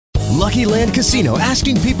Lucky Land Casino,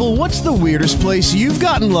 asking people, what's the weirdest place you've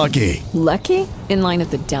gotten lucky? Lucky? In line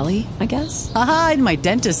at the deli, I guess? Aha, in my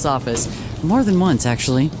dentist's office. More than once,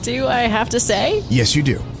 actually. Do I have to say? Yes, you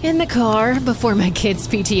do. In the car before my kids'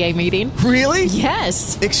 PTA meeting. Really?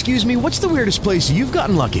 Yes. Excuse me, what's the weirdest place you've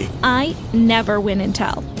gotten lucky? I never win and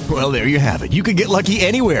tell. Well, there you have it. You can get lucky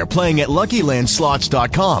anywhere, playing at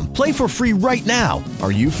LuckyLandSlots.com. Play for free right now.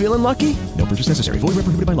 Are you feeling lucky? No purchase necessary. Void where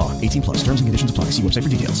prohibited by law. 18 plus. Terms and conditions apply. See website for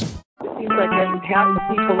details. Seems like half the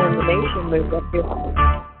people in the nation live up here.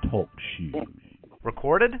 Talk shoes.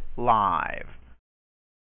 Recorded live.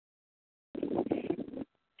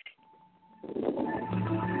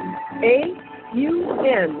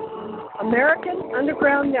 AUN, American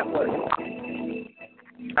Underground Network.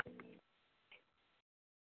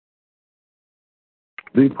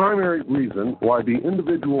 The primary reason why the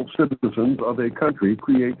individual citizens of a country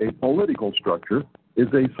create a political structure is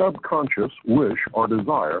a subconscious wish or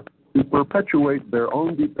desire to perpetuate their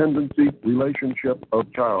own dependency relationship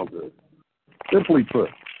of childhood. Simply put,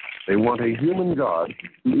 they want a human God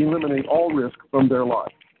to eliminate all risk from their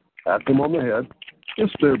life, pat them on the head, kiss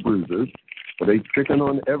their bruises, put a chicken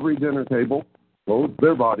on every dinner table, clothe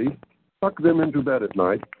their bodies, tuck them into bed at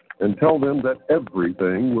night, and tell them that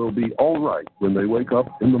everything will be all right when they wake up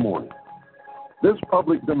in the morning. This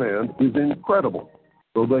public demand is incredible,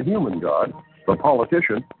 so the human God, the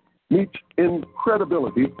politician, meets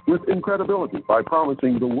incredibility with incredibility by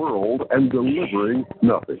promising the world and delivering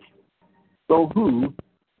nothing. So who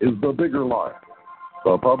is the bigger liar,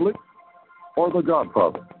 the public or the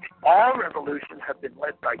Godfather? All revolutions have been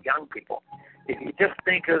led by young people. If you just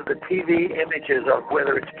think of the TV images of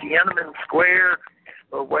whether it's Tiananmen Square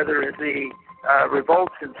or whether it's the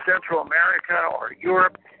revolts in Central America or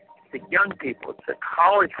Europe, it's the young people, it's the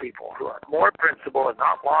college people who are more principled and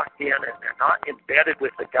not locked in and they're not embedded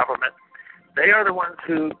with the government. They are the ones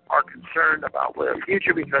who are concerned about their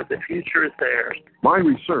future because the future is theirs. My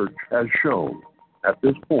research has shown at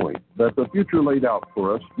this point that the future laid out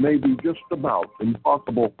for us may be just about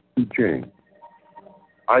impossible to change.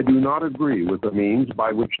 I do not agree with the means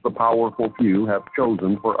by which the powerful few have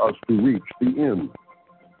chosen for us to reach the end.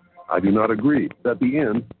 I do not agree that the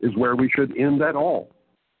end is where we should end at all.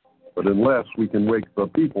 But unless we can wake the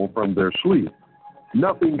people from their sleep,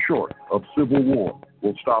 nothing short of civil war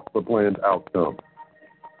will stop the planned outcome.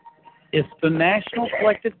 It's the National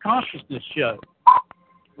Collective Consciousness Show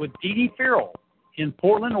with Dee Dee Farrell in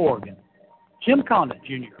Portland, Oregon, Jim Condit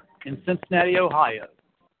Jr. in Cincinnati, Ohio,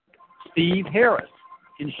 Steve Harris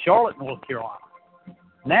in Charlotte, North Carolina.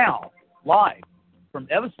 Now, live from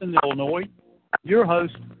Evanston, Illinois, your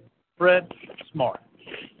host, Fred Smart.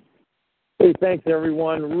 Hey, thanks,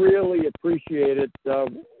 everyone. Really appreciate it.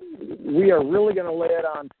 We are really going to lay it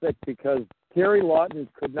on thick because Terry Lawton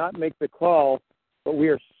could not make the call, but we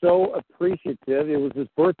are so appreciative. It was his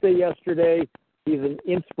birthday yesterday. He's an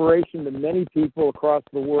inspiration to many people across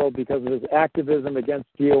the world because of his activism against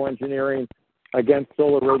geoengineering, against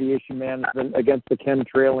solar radiation management, against the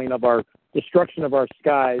chemtrailing of our destruction of our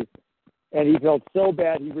skies. And he felt so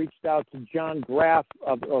bad, he reached out to John Graff,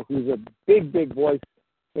 who's a big, big voice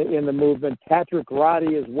in the movement, Patrick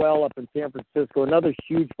Roddy as well up in San Francisco, another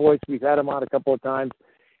huge voice. We've had him on a couple of times,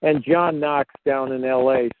 and John Knox down in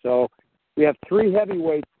L.A. So we have three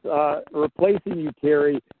heavyweights replacing you,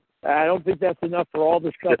 Terry. I don't think that's enough for all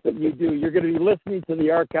the stuff that you do. You're going to be listening to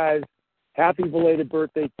the archives. Happy belated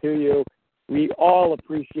birthday to you. We all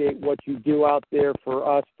appreciate what you do out there for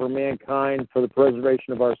us, for mankind, for the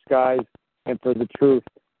preservation of our skies, and for the truth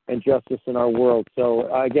and justice in our world. So,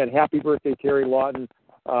 again, happy birthday, Terry Lawton.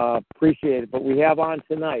 Appreciate it. But we have on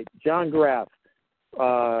tonight John Graff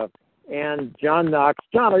and John Knox.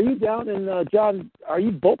 John, are you down in are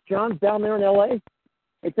you both Johns down there in L.A.?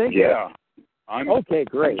 I think. Yeah. Okay,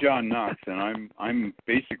 great. I'm John Knox, and I'm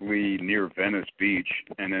basically near Venice Beach,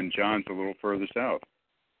 and then John's a little further south.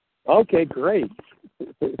 Okay, great.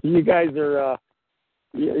 You guys are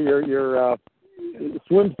you're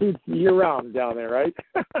swimsuits year round down there, right?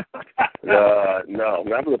 No,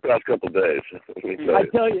 not for the past couple of days. I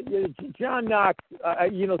tell you, John Knox.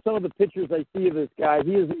 Some of the pictures I see of this guy.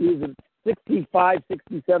 He's 65,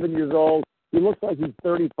 67 years old. He looks like he's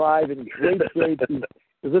 35 in great shape. He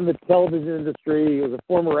was in the television industry. He was a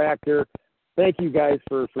former actor. Thank you guys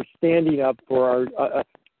for standing up for our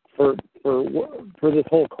for this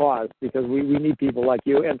whole cause, because we need people like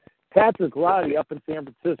you. And Patrick Roddy up in San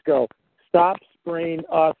Francisco,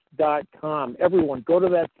 StopSprayingUs.com. Everyone, go to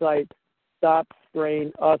that site,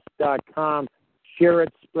 StopSprayingUs.com. Share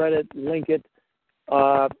it, spread it, link it.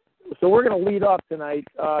 So we're going to lead off tonight.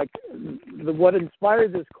 What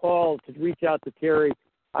inspired this call to reach out to Terry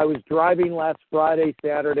I was driving last Friday,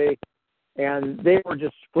 Saturday, and they were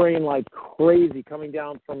just spraying like crazy coming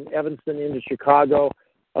down from Evanston into Chicago.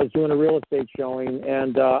 I was doing a real estate showing,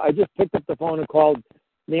 and I just picked up the phone and called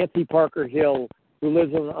Nancy Parker Hill, who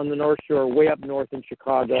lives on the North Shore, way up north in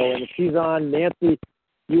Chicago. And if she's on, Nancy,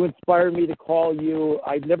 you inspired me to call you.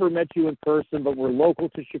 I've never met you in person, but we're local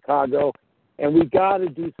to Chicago, and we got to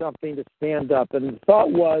do something to stand up. And the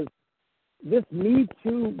thought was, this Me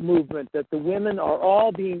Too movement, that the women are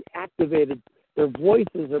all being activated, their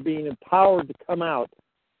voices are being empowered to come out.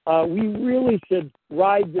 We really should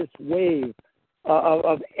ride this wave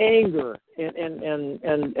of anger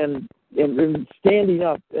and standing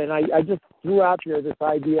up. And I just threw out there this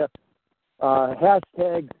idea,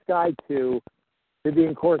 hashtag Sky2, to be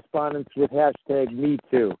in correspondence with hashtag Me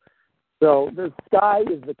Too. So the sky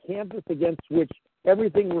is the canvas against which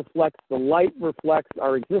everything reflects, the light reflects,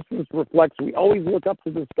 our existence reflects. We always look up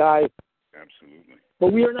to the sky. Absolutely.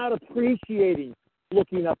 But we are not appreciating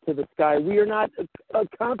looking up to the sky. We are not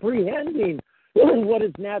comprehending what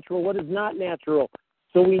is natural, what is not natural.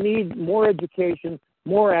 So we need more education,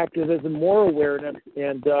 more activism, more awareness,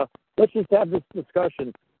 and let's just have this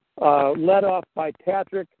discussion led off by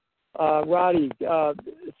Patrick. Roddy,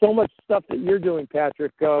 so much stuff that you're doing,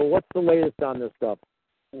 Patrick. What's the latest on this stuff?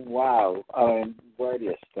 Wow. Where do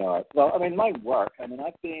you start? Well, my work. I've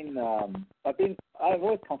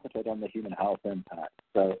always concentrated on the human health impact.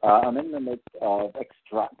 So I'm in the midst of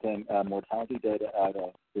extracting mortality data out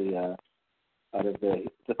of the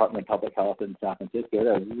Department of Public Health in San Francisco.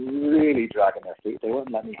 They're really dragging their feet. They won't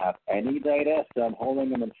let me have any data, so I'm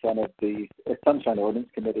holding them in front of the Sunshine Ordinance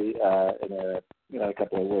Committee in a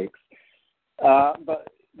couple of weeks. But I'm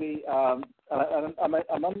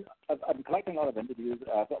collecting a lot of interviews.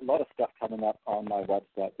 I've got a lot of stuff coming up on my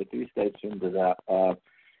website, so do stay tuned to that. I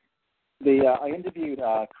interviewed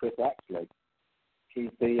Chris Exley.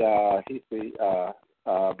 He's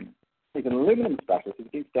an aluminum specialist.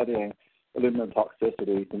 He's been studying aluminum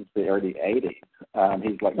toxicity since the early 80s.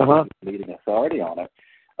 He's the leading authority on it.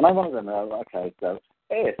 And I wanted to know, okay, so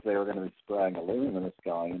if they were going to be spraying aluminum in the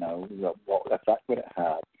sky, what effect would it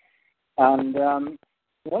have? And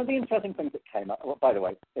one of the interesting things that came up, well, by the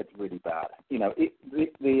way, it's really bad.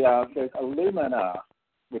 There's alumina,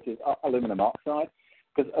 which is aluminum oxide,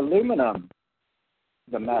 because aluminum,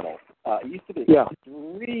 the metal, used to be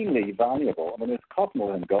extremely valuable. It's cost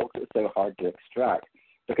more than gold because it's so hard to extract.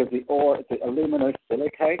 Because the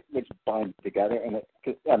aluminosilicate, which binds together and it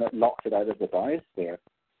locks it out of the biosphere.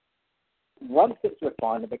 Once it's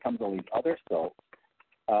refined, it becomes all these other salts,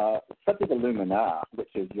 such as alumina,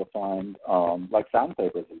 which is you'll find like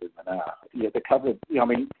sandpaper is alumina. The cover,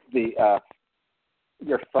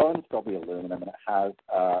 your phone's probably aluminum, and it has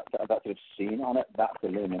that sort of sheen on it. That's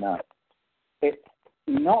alumina. It's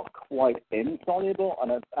not quite insoluble,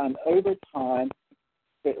 and over time,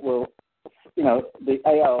 it will. The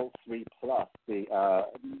AL3+, the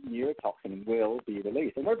neurotoxin, will be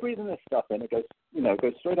released. And we're breathing this stuff in. It goes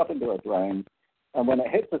straight up into our brain. And when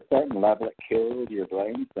it hits a certain level, it kills your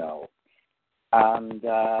brain cells. And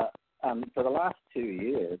for the last 2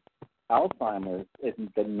 years, Alzheimer's is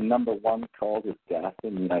the number one cause of death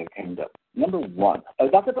in the United Kingdom. Number one.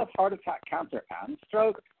 That's about heart attack, cancer, and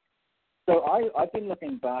stroke. So I've been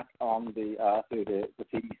looking back on through the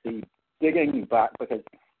CDC, digging back because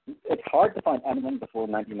it's hard to find anything before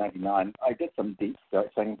 1999. I did some deep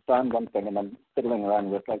searching, found one thing, and then fiddling around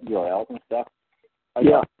with URLs and stuff. I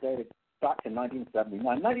got back to 1979.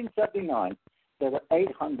 1979, there were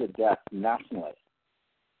 800 deaths nationally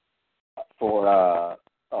for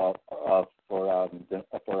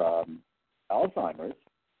Alzheimer's.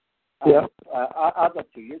 As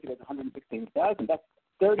of 2 years ago, it's 116,000. That's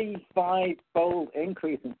 35-fold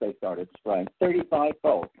increase since they started spraying.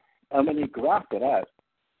 35-fold. And when you graph it out,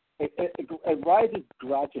 it rises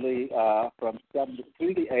gradually from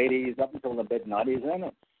through the 80s up until the mid-90s, and then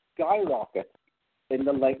it skyrockets in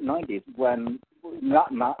the late 90s when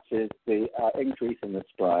that matches the increase in the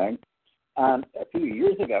spraying. And a few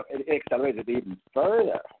years ago, it accelerated even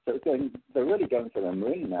further. So they're really going to the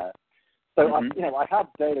moon now. So I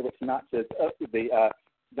have data which matches the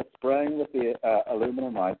spraying with the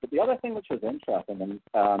aluminum ice. But the other thing which was interesting,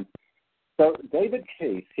 and so David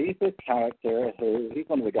Keith, he's this character he's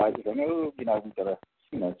one of the guys who's going, we've got to,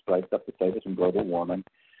 spray stuff to save us from global warming.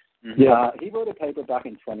 Mm-hmm. He wrote a paper back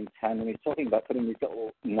in 2010, and he's talking about putting these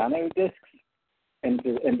little nano discs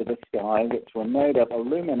into the sky, which were made of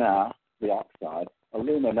alumina, the oxide,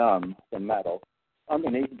 aluminum, the metal,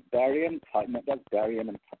 underneath barium, that's barium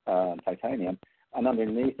and titanium, and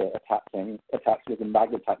underneath it attached with a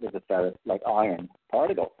magnetite with a ferrous, like iron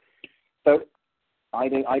particle. So I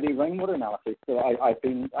do rainwater analysis, so I've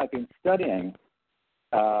been studying.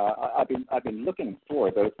 I've been looking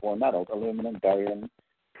for those four metals: aluminum, barium,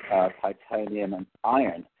 titanium, and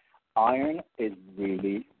iron. Iron is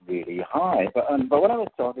really, really high. But when I was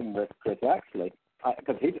talking with Chris, actually,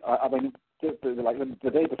 because the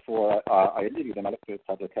day before I interviewed him, I looked through his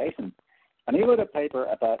publications, and he wrote a paper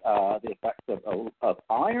about the effects of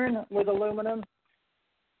iron with aluminum.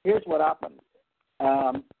 Here's what happens.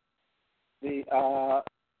 The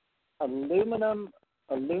alumina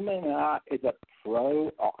is a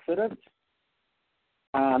pro-oxidant,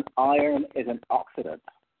 and iron is an oxidant.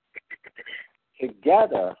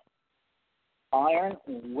 Together, iron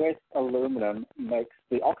with aluminum makes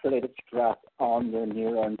the oxidative stress on your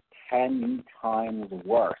neurons 10 times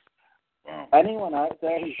worse. Wow. Anyone out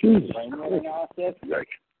there who's doing rainwater analysis,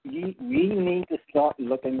 we need to start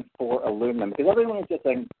looking for aluminum, because everyone is just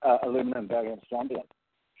saying aluminum, barium, strontium.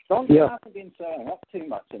 Strontium hasn't been showing up too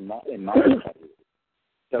much in my studies.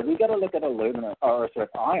 So we got to look at aluminum, or sort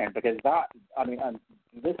of iron, because and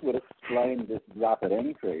this would explain this rapid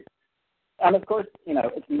increase. And of course,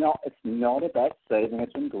 it's not about saving us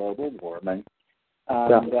from global warming.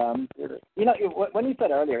 And when you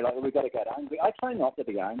said earlier, like, we got to get angry, I try not to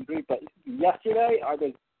be angry, but yesterday I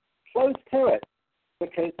was close to it,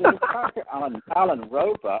 because there's a character, Alan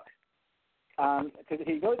Roebuck, because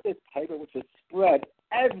he wrote this paper which is spread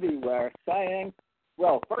everywhere, saying,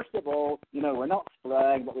 well, first of all, we're not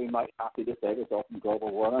spraying, but we might have to save us from global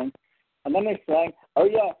warming. And then they're saying, oh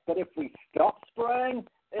yeah, but if we stop spraying,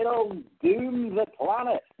 it'll doom the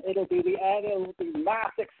planet. It'll be the end. It'll be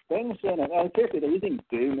mass extinction. And seriously, they're using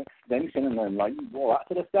doom extinction and then all that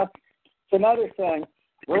sort of stuff. So now they're saying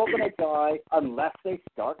we're all going to die unless they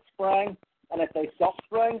start spraying, and if they stop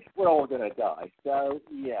spraying, we're all going to die. So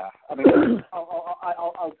yeah, I mean,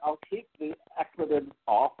 I'll keep the expletive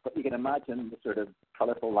off, but you can imagine the sort of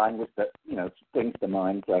colourful language that springs to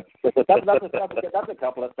mind. So that's a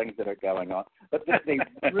couple of things that are going on, but they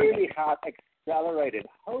really have accelerated.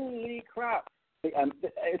 Holy crap! It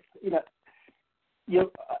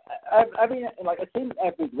seems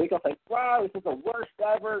every week I'll say, wow, this is the worst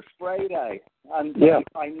ever spray day. And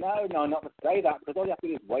I know not to say that, because all you have to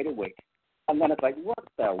do is wait a week. And then it's like, what?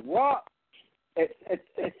 It's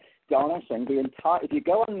astonishing. If you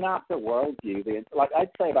go on NASA Worldview, I'd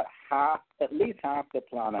say about at least half the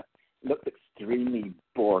planet looks extremely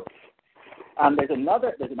borked. And there's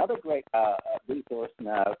another great resource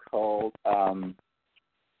now called GOEF-16,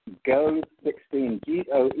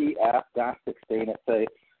 GOEF-16.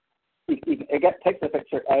 It takes a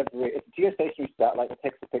picture it's a geostationary satellite that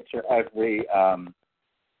takes a picture every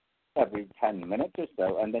 10 minutes or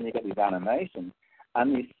so, and then you get these animations,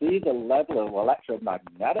 and you see the level of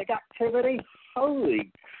electromagnetic activity.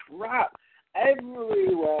 Holy crap!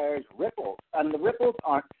 Everywhere is ripples, and the ripples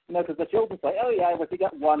aren't, because the children say, oh yeah, well, if you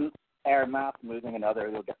get one air mass moving another,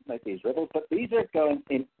 you'll make these ripples, but these are going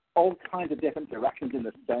in all kinds of different directions in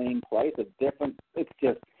the same place. It's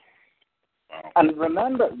just, and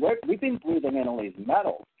remember, we've been breathing in all these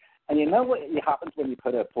metals. And you know what happens when you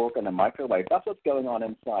put a pork in a microwave? That's what's going on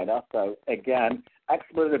inside us. So again,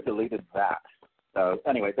 experts have deleted that. So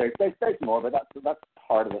anyway, there's more, but that's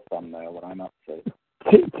part of the thumbnail that I'm up to.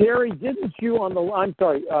 Terry, didn't you I'm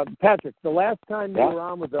sorry, Patrick, the last time you were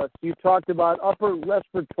on with us, you talked about upper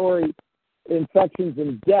respiratory infections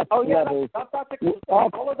and death levels.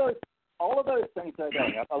 All of those things are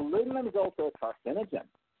going up. Aluminum is also a carcinogen.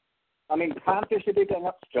 I mean, cancer should be going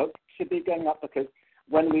up, stroke should be going up, because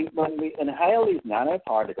when we inhale these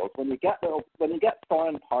nanoparticles, when you get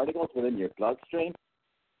foreign particles within your bloodstream,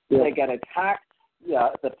 they get attacked. Yeah,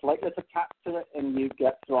 the platelets attach to it, and you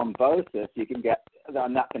get thrombosis. You can get,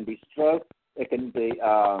 and that can be stroke. It can be,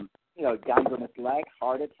 gangrenous leg,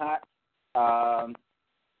 heart attack,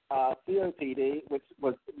 COPD, which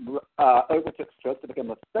was overtook stroke to become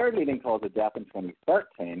the third leading cause of death in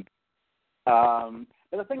 2013. But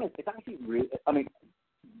the thing is, it's actually really,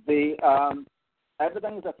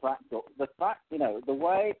 everything is a fractal. The fact, the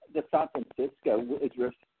way the San Francisco is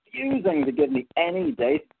refusing to give me any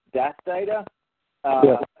death data,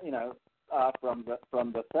 from the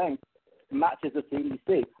thing, matches the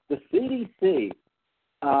CDC. The CDC,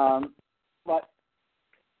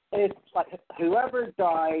 it's like whoever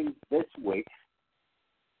dies this week,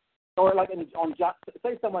 or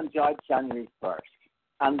say someone died January 1st,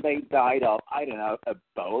 and they died of, I don't know,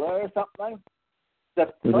 Ebola or something.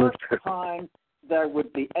 The first time there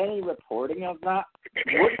would be any reporting of that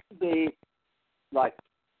would be like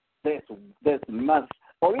this month,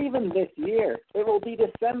 or even this year. It will be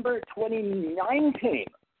December 2019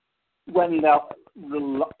 when they'll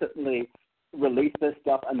reluctantly release this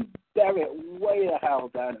stuff and bury it way the hell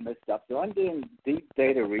down in this stuff. So I'm doing deep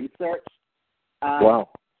data research. Wow.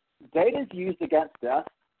 Data's used against us.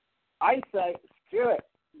 I say, screw it,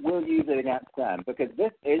 we'll use it against them, because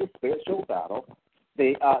this is a spiritual battle.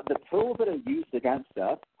 The tools that are used against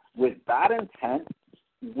us with bad intent,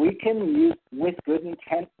 we can use with good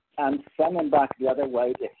intent and send them back the other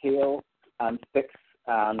way to heal and fix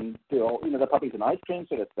and do all, the puppies and ice cream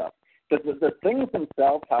sort of stuff. Because the things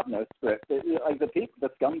themselves have no script. Like the people, the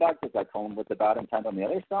scumbags, as I call them, with the bad intent on the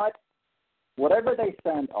other side, whatever they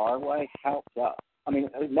send our way helps us.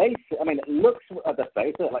 It looks at the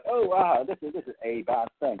face of it like, oh wow, this is a bad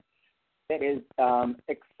thing. It is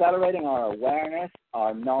accelerating our awareness,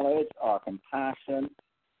 our knowledge, our compassion,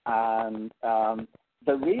 and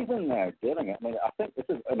the reason they're doing it. I think this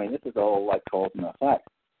is all like cause and effect.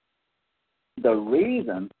 The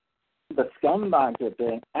reason the scumbags are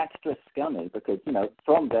being extra scummy because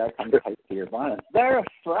from there comes hate-fear violence. They're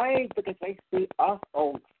afraid because they see us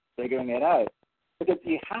all figuring it out. Because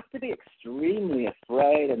you have to be extremely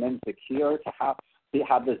afraid and insecure to have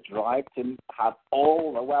this drive to have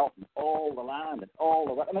all the wealth and all the land and all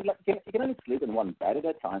the wealth. You can only sleep in one bed at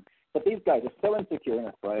a time. But these guys are so insecure and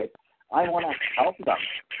afraid. I want to help them.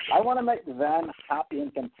 I want to make them happy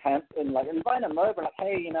and content and invite them over.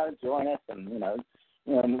 Hey, join us and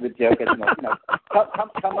the joke is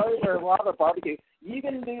come over and we'll have a barbecue. You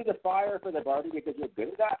can do the fire for the barbecue because you're good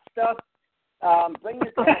at that stuff. Bring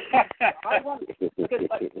it down. Because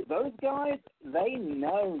those guys, they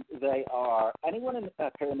know they are, anyone in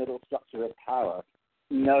a pyramidal structure of power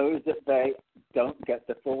knows that they don't get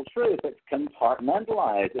the full truth. It's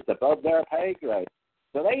compartmentalized. It's above their pay grade.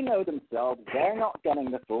 So they know themselves. They're not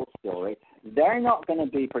getting the full story. They're not going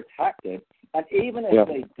to be protected. And even if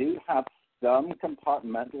they do have some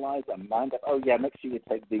compartmentalized amount of, make sure you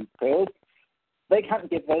take these pills, they can't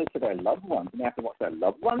give those to their loved ones. And they have to watch their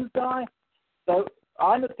loved ones die. So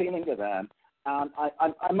I'm appealing to them. I'm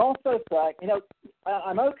also saying,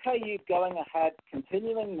 I'm okay you going ahead,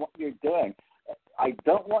 continuing what you're doing. I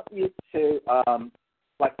don't want you to,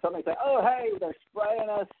 suddenly say, oh, hey, they're spraying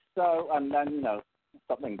us, so, and then,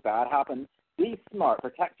 something bad happens. Be smart,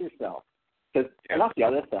 protect yourself. Because that's the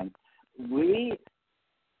other thing. We,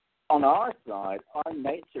 on our side, our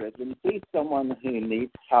nature is when you see someone who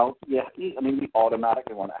needs help, we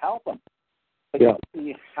automatically want to help them. But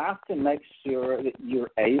you have to make sure that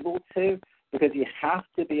you're able to, because you have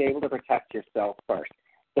to be able to protect yourself first.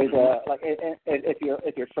 There's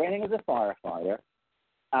if you're training as a firefighter,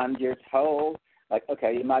 and you're told,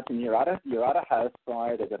 imagine you're at a house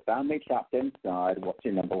fire, there's a family trapped inside. What's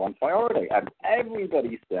your number one priority? And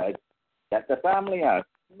everybody said, get the family out.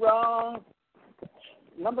 Wrong.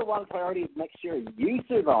 Number one priority is make sure you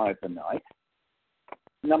survive the night.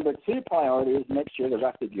 Number two priority is make sure the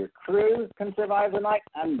rest of your crew can survive the night,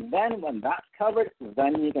 and then when that's covered,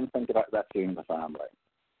 then you can think about rescuing the family.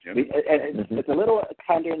 Yep. It's a little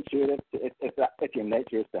counterintuitive if your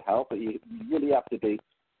nature is to help, but you really have to be.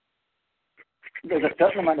 There's a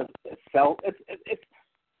certain amount of self.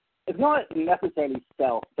 It's not necessarily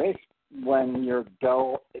selfish when your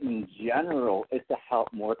goal in general is to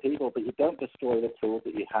help more people, but you don't destroy the tools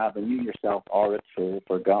that you have, and you yourself are a tool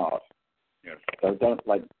for God. Yes. So don't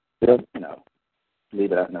leave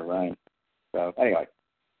it out in the rain. So anyway,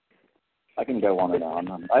 I can go on and on.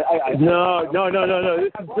 No. I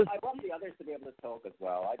want the others to be able to talk as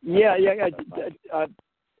well.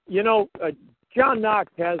 John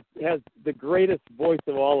Knox has the greatest voice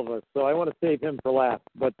of all of us, so I want to save him for last.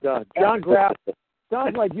 But John Graff,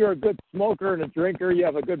 sounds like you're a good smoker and a drinker. You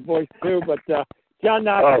have a good voice too, but John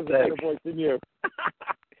Knox has a better voice than you.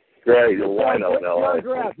 Great. John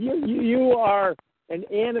Graff, you are an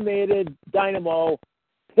animated dynamo,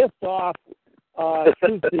 pissed off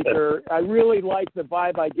truth seeker. I really like the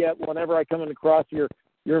vibe I get whenever I come across your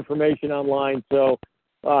information online. So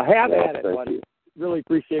have at it, buddy. You. Really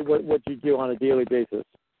appreciate what you do on a daily basis.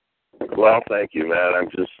 Well, thank you, man.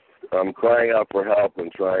 I'm crying out for help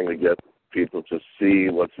and trying to get people to see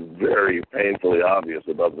what's very painfully obvious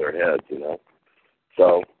above their heads,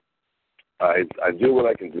 So I do what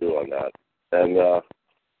I can do on that. And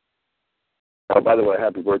by the way,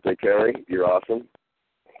 happy birthday, Carrie. You're awesome.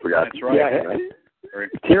 Forgot. That's right. Yeah.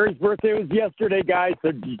 Carrie's birthday was yesterday, guys,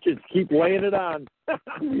 so you just keep laying it on.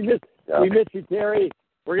 We miss you, Terry.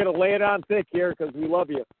 We're going to lay it on thick here because we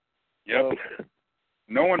love you. Yep. So,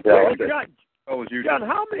 no one John,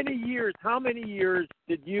 how many years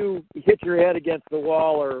did you hit your head against the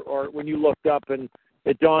wall or when you looked up and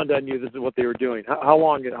it dawned on you this is what they were doing? How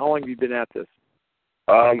long have you been at this?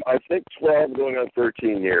 I think 12 going on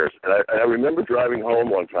 13 years. And I remember driving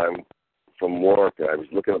home one time from work, and I was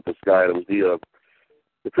looking at the sky, and it was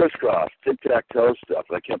the crisscross, tic-tac-toe stuff.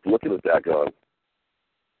 And I kept looking at that going,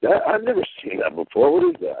 I've never seen that before.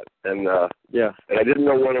 What is that? And and I didn't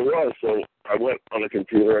know what it was, so I went on a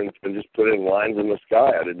computer and just put in lines in the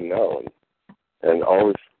sky I didn't know. And all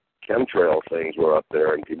this chemtrail things were up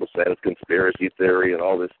there, and people saying it's conspiracy theory and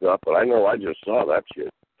all this stuff. But I know I just saw that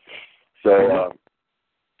shit. So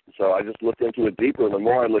so I just looked into it deeper, and the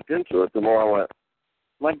more I looked into it, the more I went,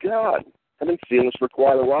 my God, I've been seeing this for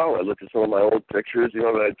quite a while. I looked at some of my old pictures,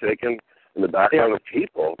 that I'd taken in the background of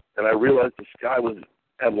people, and I realized the sky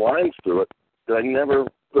had lines through it that I never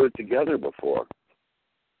put it together before.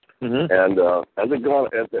 Mm-hmm. And as it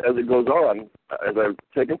goes on, as I've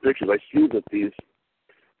taken pictures, I see that these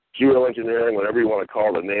geoengineering, whatever you want to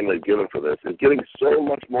call the name they've given for this, is getting so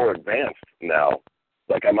much more advanced now.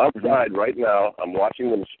 Like I'm outside right now, I'm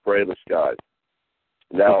watching them spray the skies.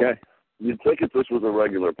 Now, you'd think if this was a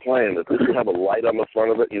regular plane, that this would have a light on the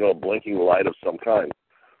front of it, a blinking light of some kind.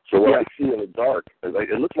 So what I see in the dark,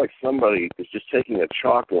 it looks like somebody is just taking a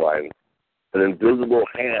chalk line. An invisible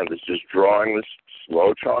hand is just drawing this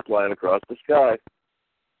slow chalk line across the sky.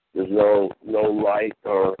 There's no light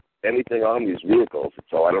or anything on these vehicles.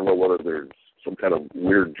 So I don't know whether there's some kind of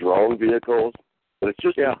weird drone vehicles, but it's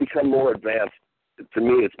just become more advanced. To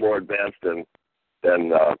me, it's more advanced than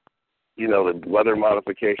the weather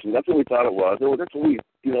modification. That's what we thought it was. That's what we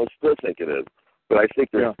still think it is. But I think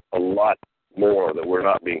there's a lot more that we're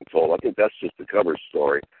not being told. I think that's just the cover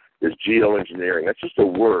story. There's geoengineering. That's just a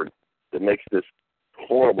word that makes this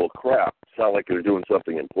horrible crap sound like they're doing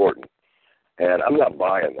something important. And I'm not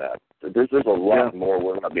buying that. There's a lot more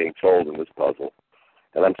we're not being told in this puzzle.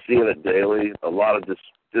 And I'm seeing it daily, a lot of this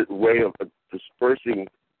way of dispersing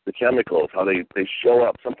the chemicals, how they show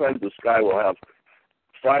up. Sometimes the sky will have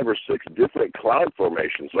 5 or 6 different cloud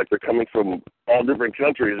formations, like they're coming from all different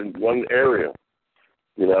countries in one area.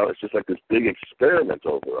 It's just like this big experiment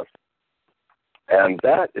over us. And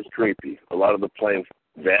that is creepy. A lot of the planes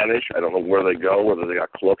vanish. I don't know where they go, whether they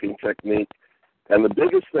got cloaking technique. And the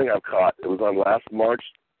biggest thing I've caught, it was on last March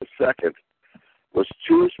the 2nd, was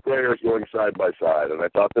 2 sprayers going side by side. And I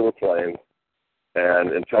thought they were planes.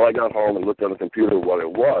 And until I got home and looked on the computer what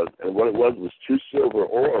it was, and what it was 2 silver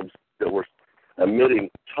orbs that were emitting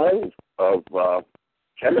tons of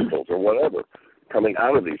chemicals or whatever coming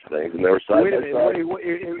out of these things, and they were side by side.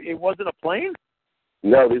 It wasn't a plane?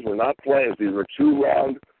 No, these were not planes. These were 2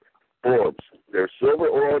 round orbs. They're silver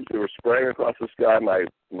orbs. They were spraying across the sky.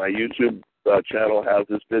 My YouTube channel has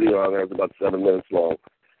this video on there. It's about 7 minutes long,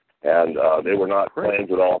 and they were not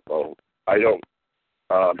planes at all. So I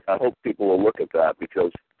hope people will look at that,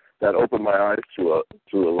 because that opened my eyes to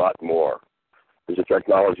a lot more. There's a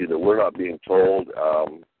technology that we're not being told.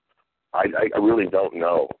 I really don't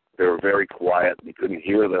know. They were very quiet. You couldn't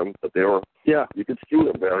hear them, but they were. You could see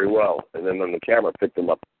them very well, and then the camera picked them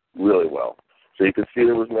up really well. So you could see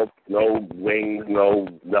there was no wings, no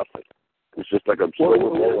nothing. It was just like a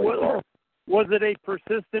Was it a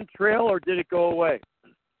persistent trail, or did it go away?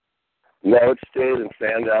 No, it stayed and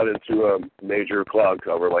fanned out into a major cloud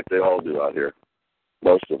cover like they all do out here.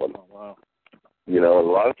 Most of them. Oh, wow. A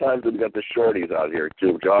lot of times we've got the shorties out here,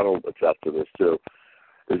 too. John will attest to this, too.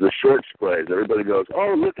 There's the short sprays. Everybody goes,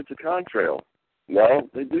 oh, look, it's a contrail. No,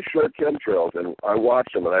 they do short chemtrails, and I watch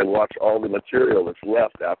them, and I watch all the material that's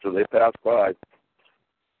left after they pass by.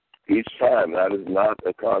 Each time, that is not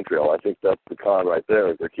a contrail. I think that's the con right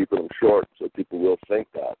there. They're keeping them short so people will think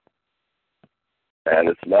that. And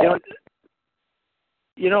it's not.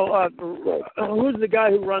 Who's the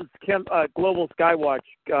guy who runs Global Skywatch?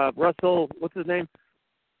 Russell, what's his name?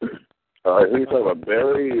 He's talking about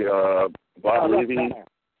Barry, Bob Levy.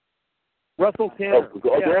 Russell Tanner.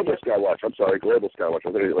 Global Skywatch. I'm sorry, Global Skywatch.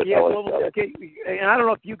 Okay. And I don't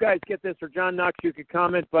know if you guys get this, or John Knox, you could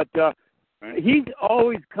comment, but he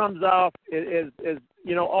always comes off as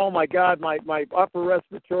oh my God, my upper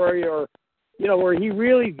respiratory, or where he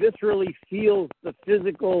really viscerally feels the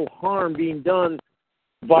physical harm being done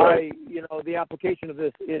by the application of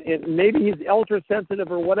this. Maybe he's ultra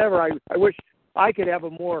sensitive or whatever. I wish I could have a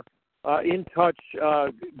more in touch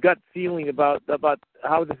gut feeling about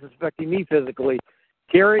how this is affecting me physically.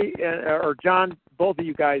 Gary or John, both of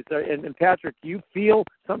you guys, and Patrick, do you feel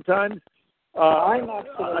sometimes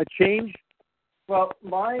a change? Well,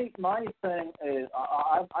 my thing is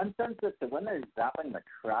I'm sensitive to when they're zapping the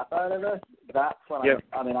crap out of us. That's when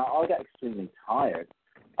I'll get extremely tired.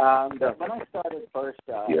 But when I started first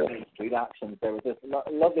doing street actions, there was this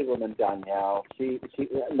lovely woman, Danielle. She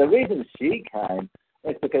the reason she came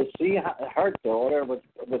is because her daughter was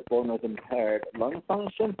born with impaired lung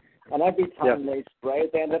function, and every time they sprayed,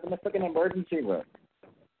 they ended up in the freaking emergency room.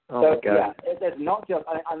 Oh, so, my God. yeah, there's not just,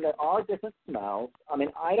 and there are different smells. I mean,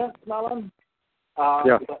 I don't smell them,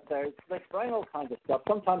 but they're spraying all kinds of stuff.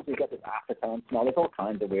 Sometimes you get this acetone smell. There's all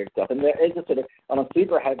kinds of weird stuff. And there is a sort of, on a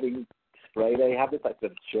super heavy spray, they have this like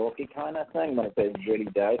sort of chalky kind of thing when it's really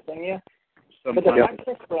dousing you. But they're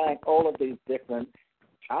actually spraying all of these different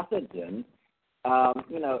pathogens.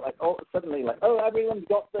 Like suddenly, like, oh, everyone's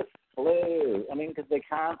got the flu. I mean, because they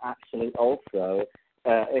can actually also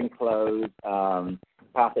enclose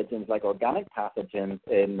pathogens like organic pathogens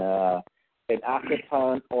in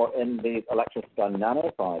acetone or in these electrospun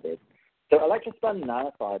nanofibers. So electrospun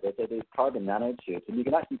nanofibers are these carbon nanotubes, and you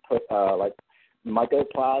can actually put like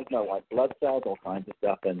mycoplasma, like blood cells, all kinds of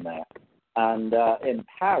stuff in there. And in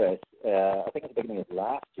Paris, I think at the beginning of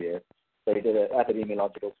last year, they did an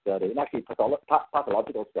epidemiological study, and actually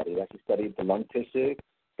pathological study. They actually studied the lung tissue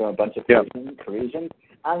from a bunch of Parisians,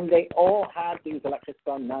 and they all had these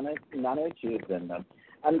electrospun nanotubes in them.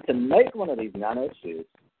 And to make one of these nanotubes,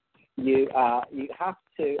 you have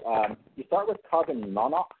to you start with carbon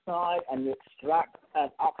monoxide, and you extract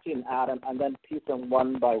an oxygen atom, and then piece them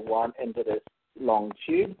one by one into this long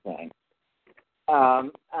tube thing.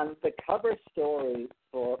 And the cover story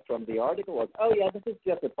from the article was, oh yeah, this is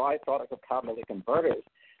just a byproduct of catalytic converters,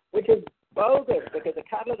 which is bogus because a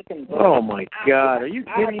catalytic converter. Oh my God, are you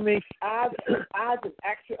kidding me? Adds an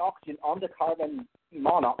extra oxygen on the carbon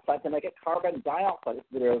monoxide to make it carbon dioxide. It's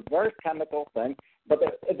the reverse chemical thing. But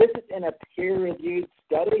this is in a peer-reviewed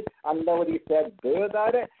study, and nobody said boo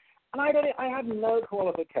about it. And I have no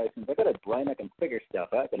qualifications. I've got a brain. I can figure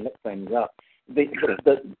stuff out. I can look things up.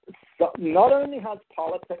 Not only has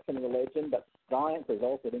politics and religion, but science has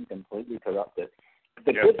also been completely corrupted.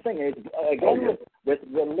 The good thing is, again, with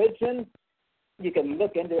religion, you can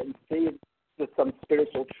look into it and see there's some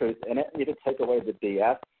spiritual truth in it. You can take away the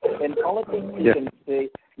BS. In politics, you can see,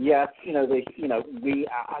 yes,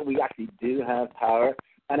 we actually do have power.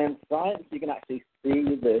 And in science, you can actually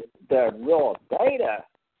see the raw data.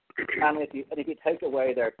 And if you take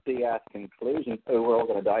away their BS conclusions, oh, we're all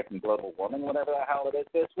going to die from global warming, whatever the hell it is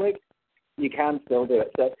this week, you can still do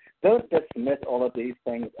it. So don't dismiss all of these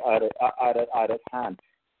things out of hand.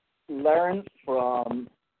 Learn from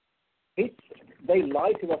they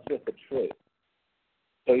lie to us with the truth.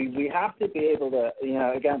 So we have to be able to,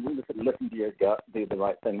 again, listen to your gut, do the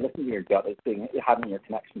right thing. Listen to your gut as having your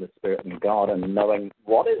connection to Spirit and God and knowing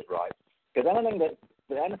what is right. Because anything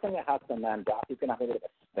that has some mandat is going to have a bit of a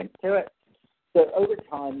stink to it. So over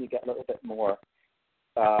time, you get a little bit more,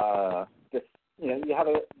 you have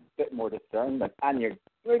a bit more discernment, and you're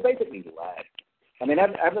basically led. I mean,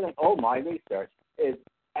 everything, all my research is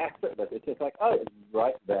effortless. It's just like, oh, it's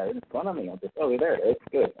right there in front of me. I'm just, oh, there it is.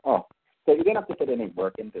 Good. Oh. So you don't have to put any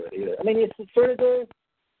work into it either. I mean, you sort of do.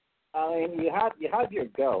 I mean, you have your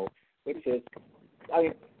goal, which is,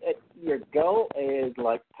 your goal is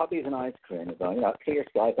like puppies and ice cream. So, clear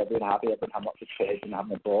skies, I've been happy, I've been having lots of kids and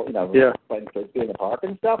having a ball, playing frisbee in the park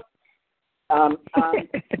and stuff. And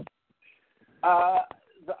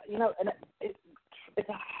it's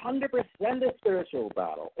 100% a spiritual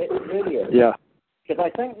battle. It really is. Yeah. Because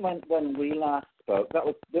I think when we last spoke, I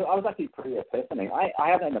was actually pre-Epiphany. I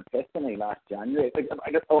had an epiphany last January.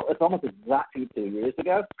 It's almost exactly 2 years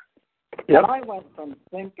ago. Yep. And I went from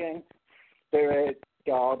thinking Spirit,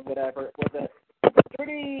 God, whatever, was a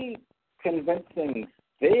pretty convincing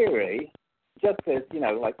theory. Just as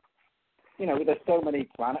there's so many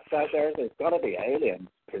planets out there, there's got to be aliens,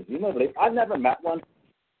 presumably. I've never met one.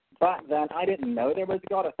 Back then, I didn't know there was a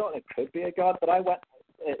God. I thought there could be a God, but I went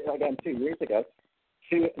again 2 years ago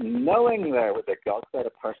to knowing there was a God said a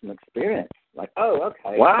personal experience. Like, oh,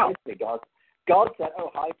 okay. Wow. God said, oh,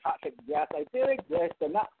 hi, Patrick, yes, I do exist,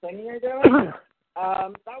 and that thing you're doing,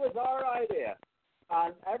 that was our idea.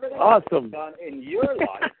 And everything awesome. You've done in your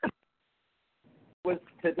life was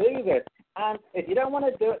to do this. And if you don't want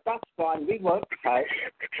to do it, that's fine. We won't pay.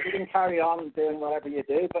 You can carry on doing whatever you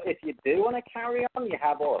do. But if you do want to carry on, you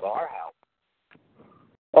have all of our help.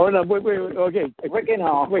 Oh, no, wait, okay. Freaking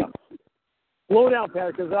awesome. Wait. Slow down,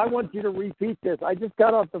 Pat, because I want you to repeat this. I just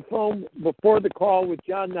got off the phone before the call with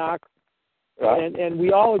John Knox, right. and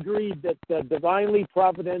we all agreed that the divinely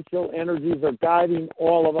providential energies are guiding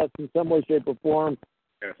all of us in some way, shape, or form.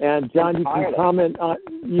 Yes. And John, you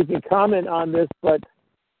can comment on this, but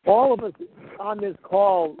all of us on this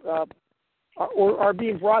call are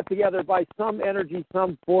being brought together by some energy,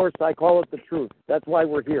 some force. I call it the truth. That's why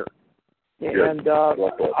we're here. And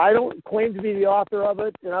I don't claim to be the author of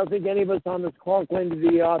it, and I don't think any of us on this call claim to be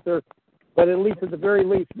the author, but at least at the very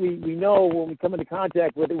least, we know when we come into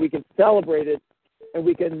contact with it, we can celebrate it, and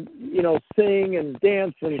we can, sing and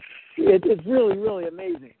dance, and it's really, really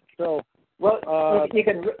amazing. So Well, you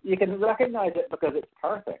can recognize it because it's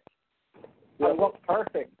perfect. And what's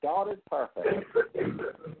perfect? God is perfect.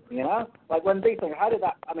 You know, like when these things. How did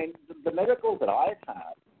that? I mean, the miracles that I've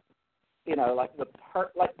had. You know, like the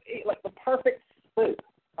perfect spook.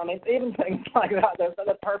 I mean, even things like that.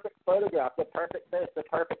 The perfect photograph, the perfect this, the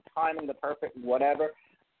perfect timing, the perfect whatever.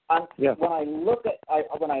 And when I look at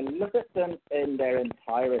them in their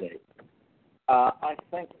entirety, I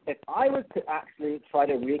think if I was to actually try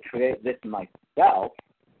to recreate this myself,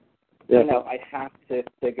 you know, I'd have to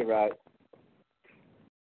figure out.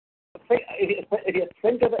 If you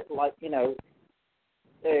think of it like, you know,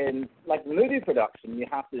 in like movie production, you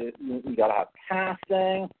gotta have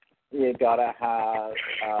casting, you gotta have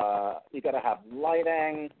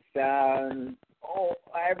lighting, sound,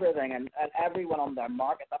 everything, and everyone on their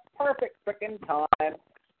mark at the perfect freaking time,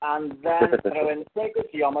 and then throw in sacred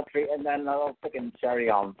geometry, and then a little freaking cherry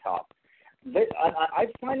on top. I'm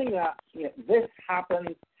finding that this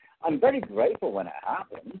happens. I'm very grateful when it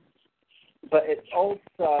happens, but it's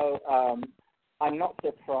also I'm not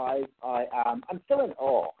surprised. I'm still in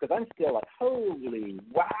awe because I'm still like, holy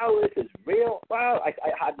wow, this is real. Wow, I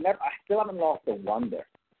still haven't lost the wonder.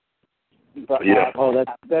 But,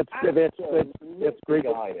 that's great.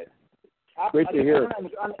 Great to hear.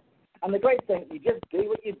 And the great thing, you just do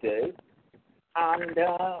what you do, and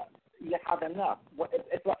you have enough.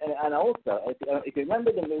 It's like, and also, if you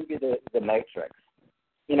remember the movie The Matrix,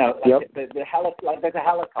 you know, like there's a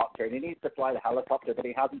helicopter, and he needs to fly the helicopter, but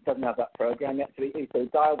he doesn't have that program yet. So he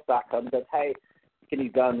dials back home and says, "Hey, can you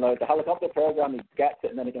download the helicopter program?" He gets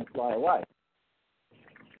it, and then he can fly away.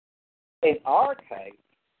 In our case,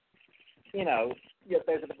 you know,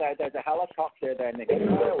 there's a helicopter there, and they go,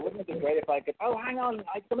 "Oh, wouldn't it be great if I could?" Oh, hang on,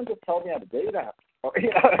 someone just told me how to do that. Or, you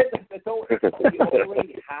know,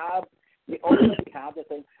 you already have the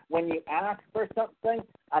thing. When you ask for something,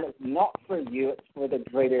 and it's not for you, it's for the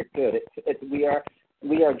greater good. We are.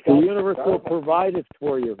 The universe will provide it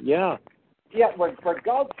for you. Yeah. Yeah, we're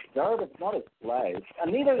God's servants, not his slaves,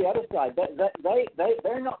 and neither the other side.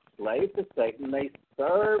 They're not slaves to Satan. They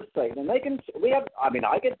serve Satan, and they can. I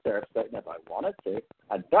could serve Satan if I wanted to.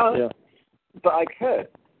 I don't, but I could.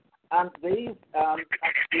 And these,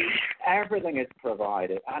 everything is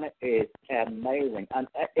provided, and it is amazing. And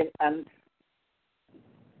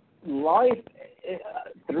life,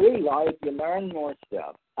 through life, you learn more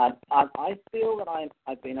stuff. And I feel that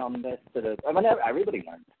I've been on this sort of. I mean, everybody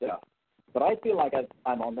learns stuff. But I feel like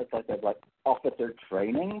I'm on this like officer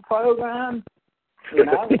training program, you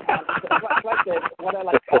know. It's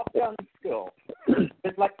like Top Gun school.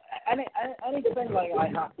 It's like anything like I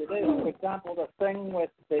have to do. For example, the thing with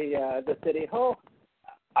the city hall,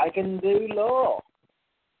 I can do law.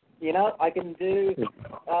 You know, I can do.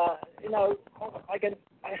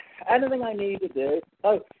 Anything I need to do.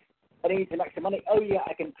 Oh, I need some extra money. Oh yeah,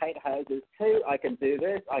 I can paint houses too. I can do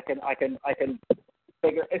this. I can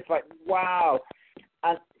figure. It's like wow,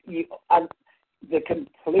 and the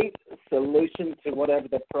complete solution to whatever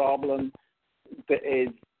the problem that is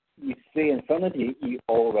you see in front of you, you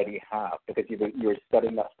already have because you're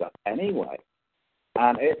studying that stuff anyway,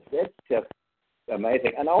 and it's just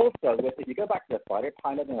amazing. And also, if you go back to the fighter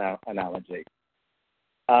pilot analogy,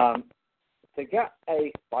 to get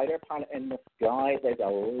a fighter pilot in the sky, there's a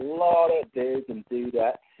lot of dudes and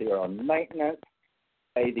dudettes who are on maintenance,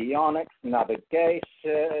 avionics,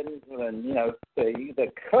 navigation, and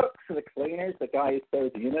the cooks, the cleaners, the guy who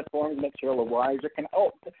sews the uniforms, makes sure all the wires are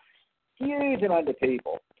connected. Huge amount of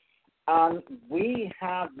people, and we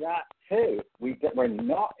have that too. We're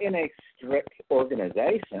not in a strict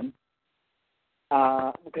organization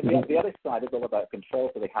because the other side is all about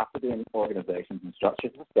control, so they have to be in organizations and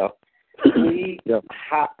structures and stuff. We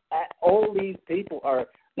have all these people are.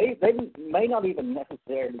 They may not even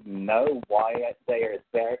necessarily know why they are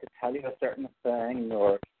there to tell you a certain thing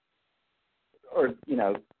or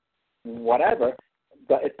whatever,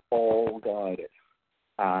 but it's all guided,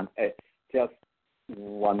 and it's just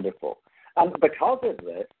wonderful. And because of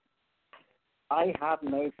this, I have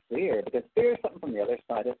no fear because fear is something from the other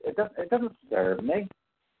side. It doesn't serve me.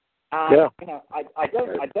 I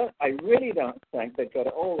really don't think they go to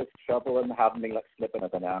all this trouble and have me like slipping a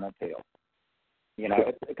banana peel. You know,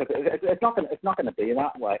 because it's not going to be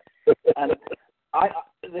that way. And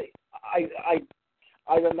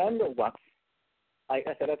I remember once I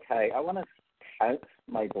said, okay, I want to count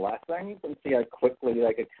my blessings and see how quickly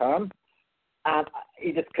they could come. And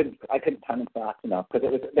I couldn't count them fast enough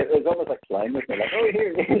because it was almost like playing with me, like, oh,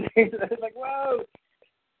 here, it's like, whoa.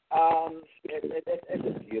 It's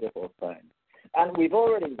a beautiful thing, and we've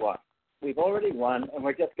already won. And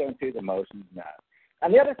we're just going through the motions now.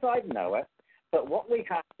 And the other side know it. But what we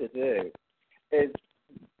have to do is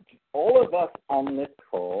all of us on this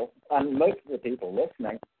call, and most of the people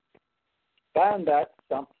listening, found out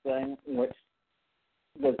something which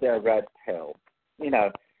was their red pill.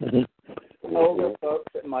 Older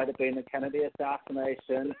folks, it might have been the Kennedy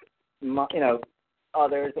assassination.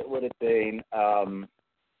 Others it would have been 9/11.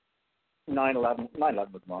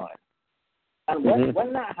 9/11 was mine. And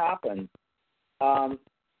when that happens,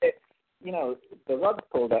 it's the rug's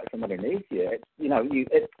pulled out from underneath you.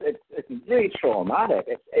 It's really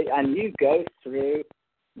traumatic. And you go through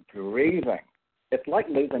grieving. It's like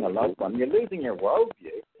losing a loved one. You're losing your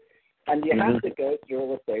worldview, and you have to go through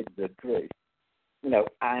all the stages of grief.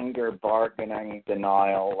 Anger, bargaining,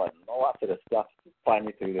 denial, and all that sort of stuff,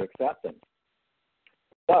 finally through to acceptance.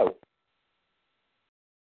 So,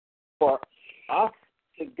 for us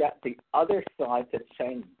to get the other side to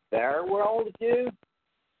change their worldview,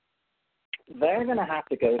 they're going to have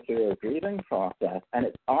to go through a grieving process, and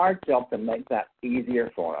it's our job to make that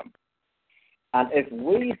easier for them. And if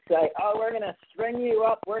we say, "Oh, we're going to string you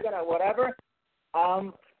up, we're going to whatever,"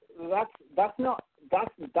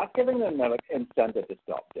 that's giving them no incentive to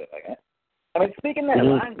stop doing it. I mean, speaking their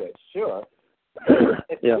language, sure.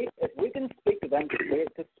 If we can speak to them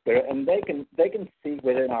spirit to spirit, and they can see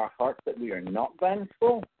within our hearts that we are not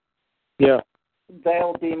vengeful,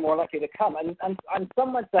 they'll be more likely to come. And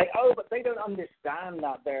some would say, "Oh, but they don't understand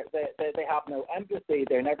that. They have no empathy.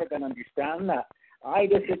 They're never going to understand that." I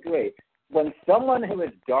disagree. When someone who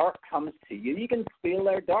is dark comes to you, you can feel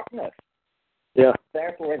their darkness. Yeah.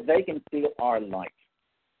 Therefore, they can feel our light.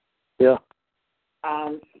 Yeah.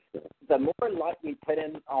 And the more light we put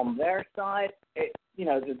in on their side,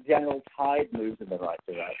 the general tide moves in the right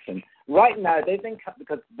direction. Right now, they think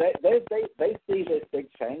because they see this big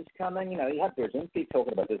change coming. You have Brzezinski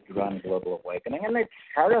talking about this grand global awakening, and they're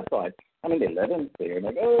terrified. I mean, they live in fear. And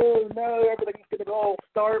they go, "Oh no, everything's going to go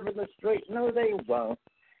starve in the street." No, they won't.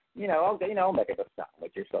 I'll make it a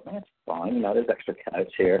sandwich or something. It's fine. There's extra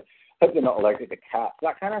couch here. Hope you're not allergic to cats.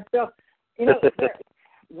 That kind of stuff.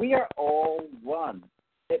 We are all one.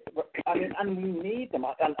 And we need them.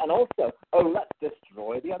 And also, let's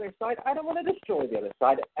destroy the other side. I don't want to destroy the other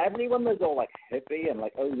side. Everyone was all like hippie and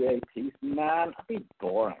like, "Oh yeah, peace, man." That'd be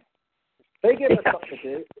boring. They give us something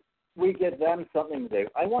to do. We give them something to do.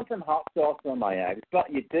 I want some hot sauce on my eggs, but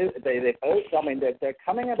you do. They're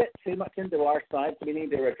coming a bit too much into our side, so we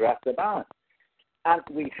need to address the balance. And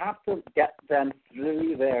we have to get them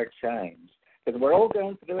through their change, because we're all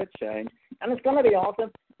going through a change, and it's going to be awesome.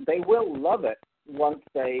 They will love it once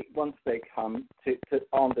they come to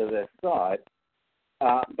onto this side,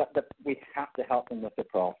 but we have to help them with the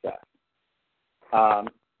process.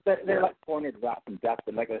 They're like pointed rats and depth,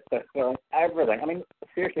 and they're throwing everything. I mean,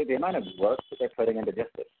 seriously, the amount of work that they're putting into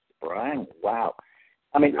just this spraying, wow.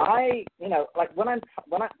 I mean, when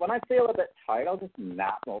I feel a bit tired, I'll just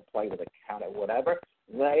nap and I'll play with a cat or whatever.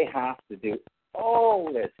 They have to do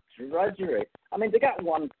all this drudgery. I mean, they got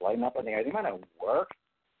one plane up in the air. The amount of work.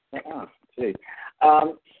 Oh, geez.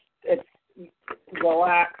 It's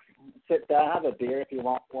relax, sit down, have a beer if you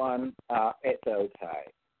want one. It's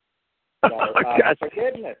okay. So,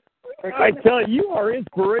 forgiveness. I tell you are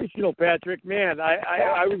inspirational, Patrick. Man,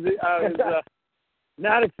 I was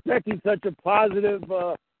not expecting such a positive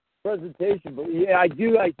presentation, but yeah, I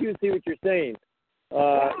do see what you're saying.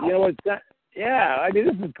 It's not. Yeah, I mean,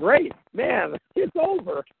 this is great, man. It's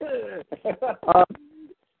over.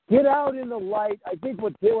 Get out in the light. I think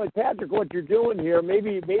Patrick, what you're doing here,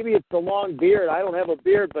 maybe it's the long beard. I don't have a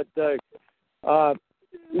beard, but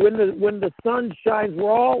when the sun shines,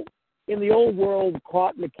 we're all in the old world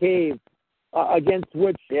caught in a cave against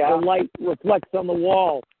which the light reflects on the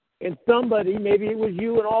wall. And somebody, maybe it was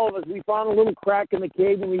you and all of us, we found a little crack in the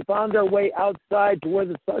cave and we found our way outside to where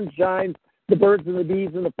the sun shines, the birds and the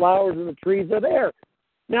bees and the flowers and the trees are there.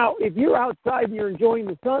 Now, if you're outside and you're enjoying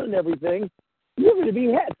the sun and everything, you're going to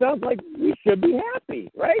be happy. It sounds like we should be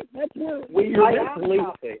happy, right? That's where you're mentally.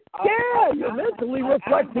 You're mentally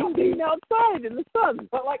reflecting being outside in the sun.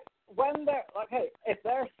 But when they're hey, if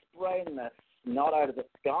they're spraying this snot out of the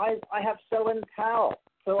skies, I have show and tell.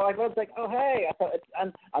 So I was like, oh hey, I thought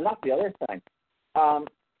and that's the other thing.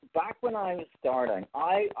 Back when I was starting,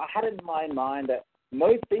 I had in my mind that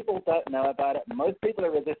most people don't know about it. Most people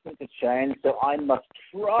are resistant to change, so I must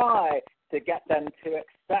try to get them to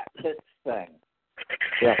accept this thing.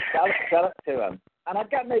 Yeah. Sell it to them. And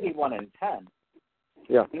I'd get maybe 1 in 10.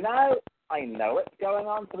 Yeah. Now I know it's going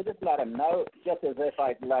on, so we just let them know, just as if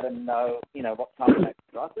I'd let them know, what time the next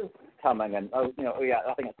bus is coming, and I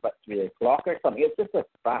think it's about 3 o'clock or something. It's just a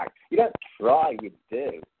fact. You don't try, you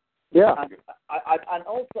do. Yeah. And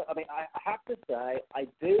also, I have to say,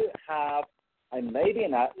 I may be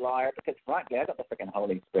an outlier because, frankly, I got the freaking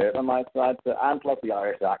Holy Spirit on my side, so, and plus the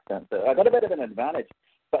Irish accent, so I got a bit of an advantage.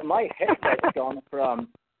 But my hit rate has gone from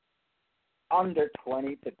under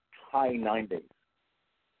 20 to high 90s.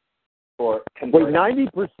 For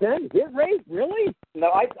 90% hit rate? Really?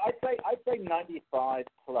 No, I'd say 95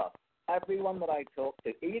 plus. Everyone that I talk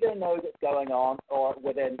to either knows it's going on or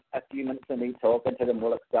within a few minutes of me talking to them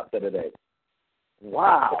will accept that it is.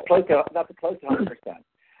 Wow. That's close to 100%.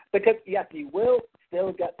 Because, yes, you will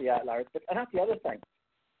still get the outliers. But, and that's the other thing.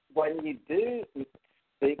 When you do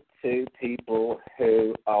speak to people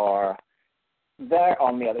who are there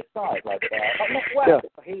on the other side, like Nick West,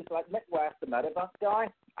 he's like Nick West, the Metabus guy.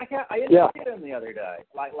 I interviewed him the other day,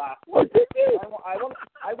 like last week. I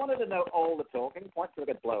wanted to know all the talking points so I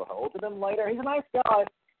could blow holes in him later. He's a nice guy.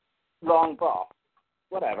 Wrong boss.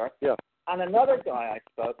 Whatever. Yeah. And another guy I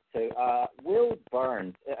spoke to, Will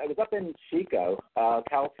Burns. I was up in Chico,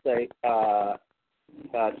 Cal State,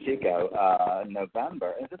 Chico,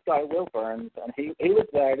 November. And this guy, Will Burns, and he was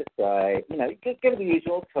there to say, just give the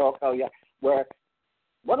usual talk. Oh, yeah, where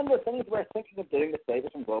one of the things we're thinking of doing to save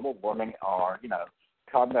us from global warming are,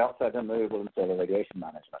 carbon dioxide removal and solar radiation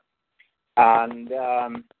management. And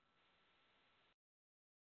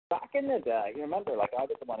back in the day, you remember, like, I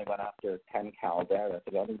was the one who went after Ken Caldera,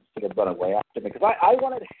 so he sort of run away after me, because I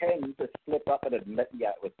wanted him to slip up and admit,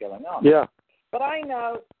 what's going on. Yeah. But I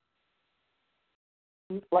know,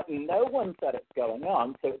 like, no one said it's going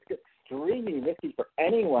on, so it's extremely risky for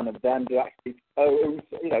any one of them to actually, to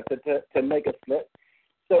make a slip.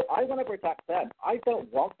 So I want to protect them. I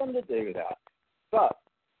don't want them to do that. But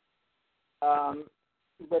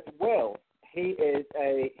with Will, he's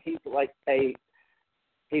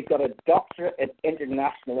got a doctorate in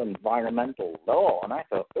international environmental law, and I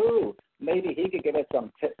thought, maybe he could give us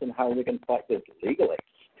some tips on how we can fight this legally.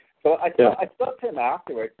 So I spoke to him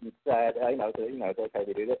afterwards and said, it's okay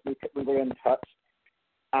to do this. We were in touch,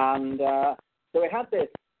 and so we had this.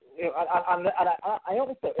 I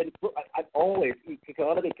also, I've always, you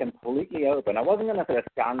got to be completely open. I wasn't going to sort of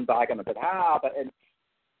stand back and say, but in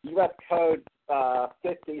U.S. Code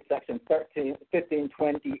 50, Section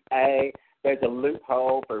 1520A, there's a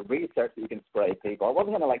loophole for research that you can spray people. I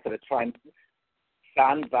wasn't going to sort of try and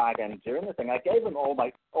sandbag him during the thing. I gave him all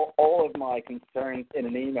of my concerns in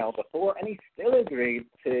an email before, and he still agreed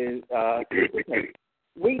to speak with me.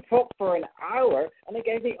 We talked for an hour, and he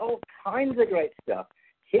gave me all kinds of great stuff.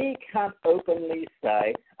 He can't openly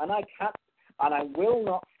say, and I will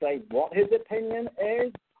not say what his opinion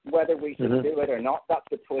is, whether we should do it or not. That's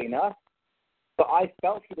between us. But I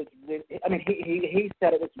felt he was really, he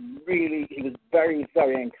said it was really, he was very,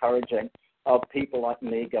 very encouraging of people like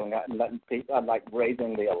me going out and letting people,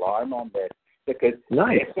 raising the alarm on this. Because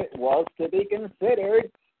if it was to be considered,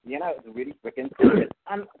 it's really freaking serious.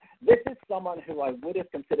 And this is someone who I would have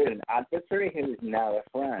considered an adversary who is now a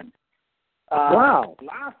friend. Wow.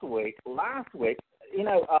 Last week, there's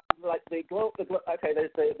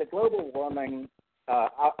the global warming,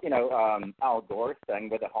 Al Gore thing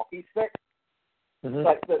with the hockey stick.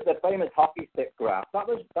 Like the famous hockey stick graph. That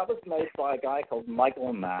was made by a guy called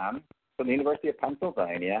Michael Mann from the University of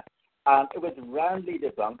Pennsylvania. And it was roundly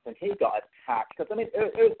debunked, and he got attacked. Because, it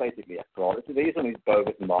was basically a fraud. It's these are these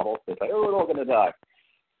bogus models to say, we're all going to die.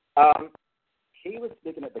 He was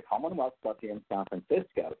speaking at the Commonwealth Club here in San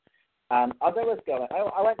Francisco. And as I was going,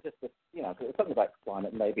 I went just to, it was something about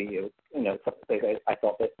climate, maybe, I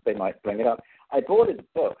thought that they might bring it up. I bought his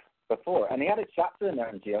book before, and he had a chapter in there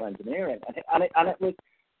on geoengineering. And it was,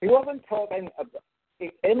 he wasn't talking about,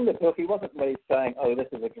 in the book, he wasn't really saying,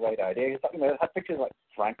 this is a great idea. He was, it had pictures like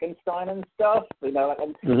Frankenstein and stuff, and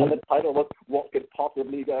the title was, What Could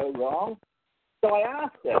Possibly Go Wrong? So I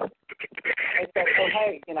asked him, I said,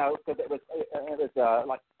 hey, because it was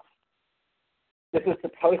like, this was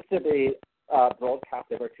supposed to be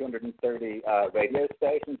broadcast over 230 radio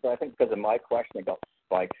stations, but I think because of my question, it got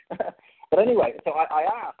spiked. But anyway, so I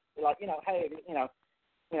asked, hey,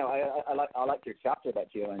 I like your chapter about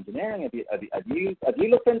geoengineering. Have you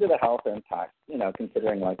looked into the health impact?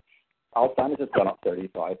 Considering Alzheimer's has gone up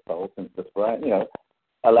 35-fold since the spraying.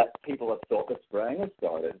 People have thought the spraying has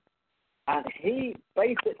started, and he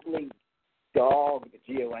basically dogged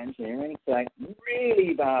geoengineering, saying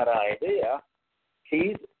really bad idea.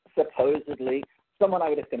 He's supposedly someone I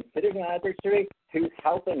would have considered an adversary who's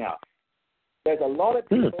helping us. There's a lot of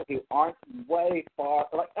people who aren't way far.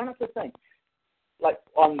 And that's the thing.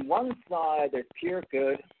 On one side, there's pure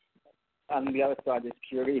good, and on the other side, there's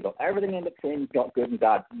pure evil. Everything in between's got good and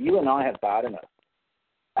bad. You and I have bad in us.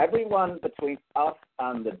 Everyone between us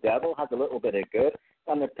and the devil has a little bit of good.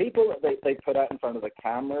 And the people that they put out in front of the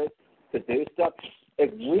cameras to do stuff,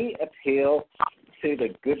 if we appeal to the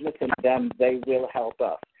goodness in them, they will help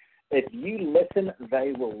us. If you listen,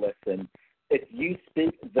 they will listen. If you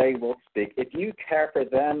speak, they will speak. If you care for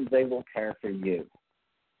them, they will care for you.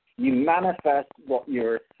 You manifest what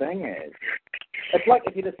your thing is. It's like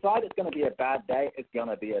if you decide it's going to be a bad day, it's going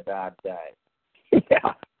to be a bad day.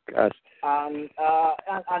 Yeah. Gosh. And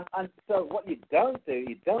so what you don't do,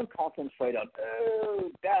 you don't concentrate on,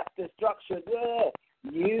 death, destruction,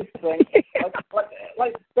 You think,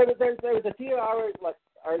 like there was a few hours like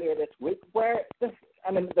earlier this week where it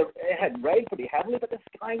had rained pretty heavily, but the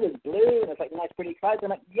sky was blue and it's like nice pretty clouds.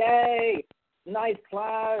 And I'm like, yay, nice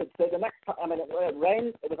clouds. So the next time, it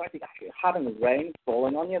rained, it was actually having rain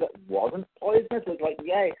falling on you that wasn't poisonous. It was like,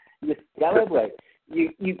 yay, you celebrate.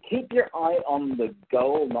 You keep your eye on the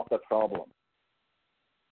goal, not the problem.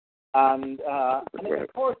 And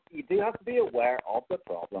of course, you do have to be aware of the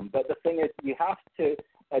problem, but the thing is, you have to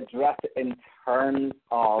address it in terms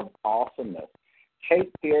of awesomeness.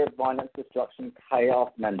 Hate, fear, violence, destruction, chaos,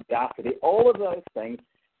 mendacity, all of those things,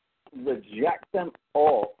 reject them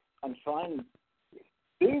all and try and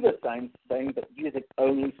do the same thing, but using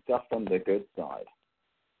only stuff from the good side.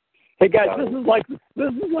 Hey guys, this is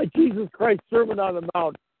like Jesus Christ's Sermon on the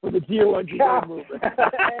Mount for the geoengineering movement.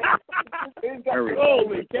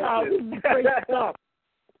 Holy cow, this is great stuff.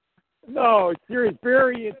 No, serious,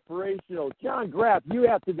 very inspirational. John Graff, you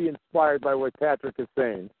have to be inspired by what Patrick is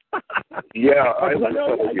saying. Yeah,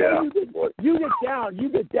 You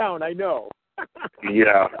get down. I know.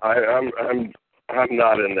 Yeah, I'm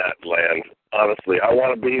not in that land. Honestly, I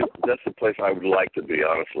want to be. That's the place I would like to be.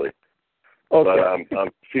 Honestly. Okay. But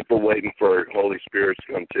people waiting for Holy Spirit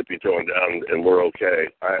to come tippy-toeing down, and we're okay.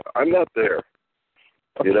 I'm not there,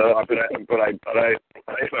 you know. But I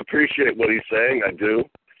appreciate what he's saying. I do,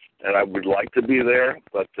 and I would like to be there.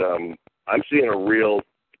 But I'm seeing a real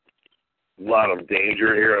lot of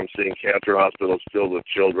danger here. I'm seeing cancer hospitals filled with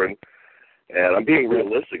children, and I'm being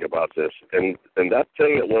realistic about this. And that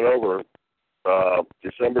thing that went over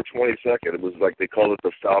December 22nd, it was like they called it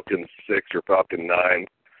the Falcon 6 or Falcon 9.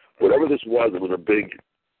 Whatever this was, it was a big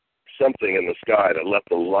something in the sky that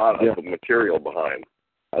left a lot of material behind.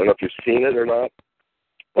 I don't know if you've seen it or not.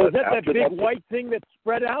 Oh, is that big white thing that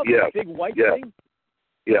spread out? Yes. That big white thing?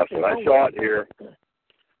 Yes, and I saw it here.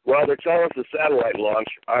 Well, they're telling us the satellite launch.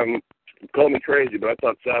 Call me crazy, but I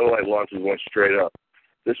thought satellite launches went straight up.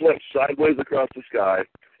 This went sideways across the sky.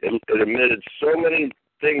 It emitted so many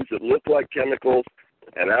things that looked like chemicals.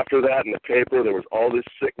 And after that, in the paper, there was all this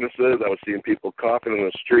sicknesses. I was seeing people coughing in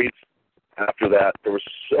the streets. After that, there was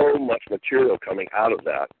so much material coming out of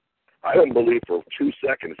that. I didn't believe for 2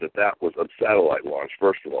 seconds that was a satellite launch,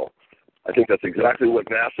 first of all. I think that's exactly what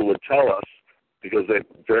NASA would tell us because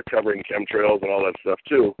they're covering chemtrails and all that stuff,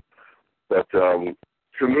 too. But to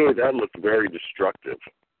me, that looked very destructive,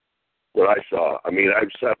 what I saw. I mean, I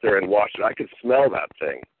sat there and watched it. I could smell that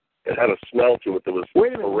thing. It had a smell to it that was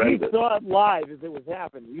Wait a minute, horrendous. You saw it live as it was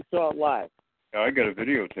happening. You saw it live. Yeah, I got a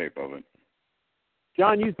videotape of it.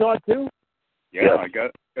 John, you saw it too? Yeah, I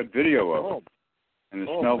got a video of it. And it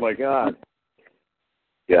smelled like God.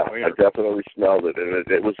 Yeah, I definitely smelled it. And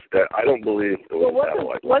it was, I don't believe it was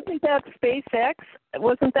satellite. Wasn't that SpaceX?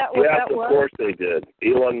 Wasn't that what that was? Yes, of course they did.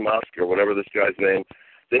 Elon Musk or whatever this guy's name.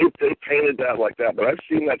 They painted that like that. But I've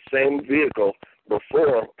seen that same vehicle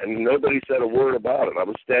before, and nobody said a word about it. I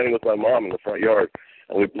was standing with my mom in the front yard,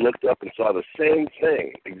 and we looked up and saw the same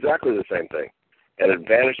thing, exactly the same thing, and it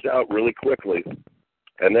vanished out really quickly.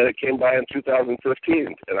 And then it came by in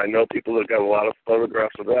 2015, and I know people that got a lot of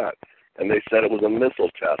photographs of that, and they said it was a missile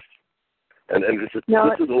test. And this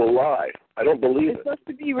is a lie. I don't believe it. It's supposed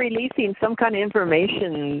to be releasing some kind of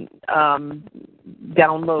information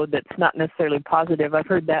download that's not necessarily positive. I've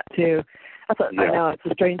heard that too. I know, it's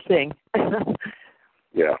a strange thing.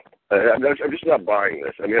 Yeah. I'm just not buying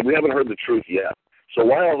this. I mean, we haven't heard the truth yet. So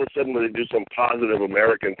why all of a sudden would they do some positive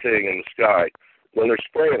American thing in the sky when they're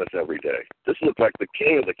spraying us every day? This looked like the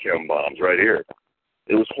king of the chem bombs right here.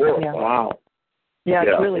 It was horrible. Yeah. Wow. Yeah,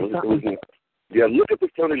 it's really something. Look at the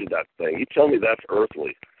footage of that thing. You tell me that's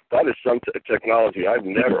earthly. That is some technology I've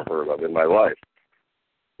never heard of in my life.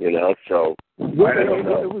 You know, so I don't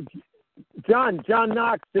know. John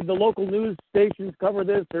Knox, did the local news stations cover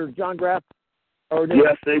this, or John Graff?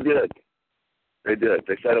 Yes, they did. They did.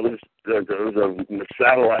 They said it was a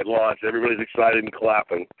satellite launch. Everybody's excited and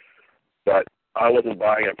clapping. But I wasn't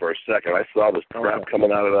buying it for a second. I saw this crap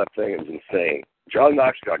coming out of that thing. It was insane. John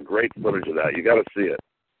Knox got great footage of that. You got to see it.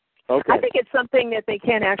 Okay. I think it's something that they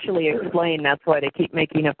can't actually explain. That's why they keep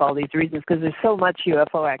making up all these reasons, because there's so much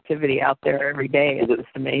UFO activity out there every day. It's just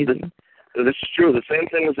amazing. This is true. The same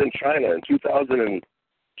thing was in China in 2011.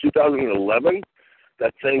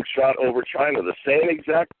 that thing shot over China, the same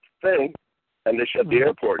exact thing, and they shut the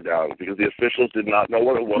airport down because the officials did not know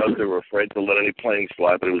what it was. They were afraid to let any planes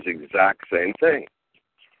fly, but it was the exact same thing.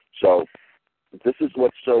 So this is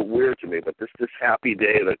what's so weird to me, but this happy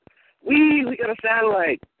day that, we got a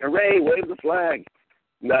satellite, hooray, wave the flag.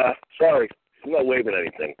 Nah, sorry, I'm not waving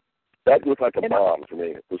anything. That looked like a bomb to me.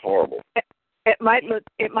 It was horrible. It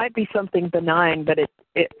might be something benign, but it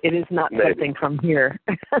is not Maybe. Something from here.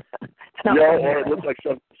 No, or it looked like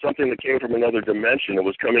something that came from another dimension. It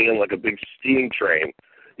was coming in like a big steam train,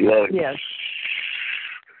 like yes.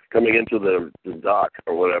 coming into the dock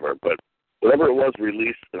or whatever. But whatever it was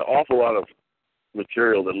released an awful lot of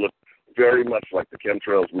material that looked very much like the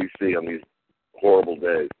chemtrails we see on these horrible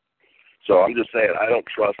days. So I'm just saying, I don't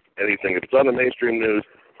trust anything. If it's on the mainstream news,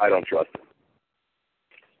 I don't trust it.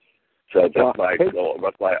 So that's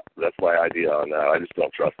my idea on that. I just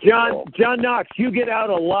don't trust it. John Knox, you get out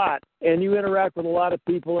a lot and you interact with a lot of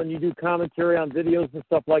people and you do commentary on videos and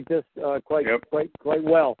stuff like this quite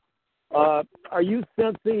well. Are you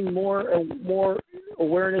sensing more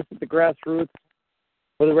awareness at the grassroots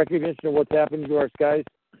for the recognition of what's happening to our skies,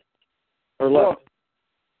 or less? Well,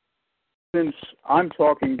 since I'm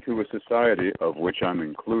talking to a society of which I'm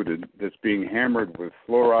included that's being hammered with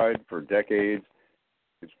fluoride for decades.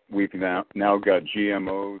 We've now got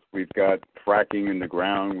GMOs, we've got fracking in the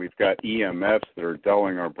ground, we've got EMFs that are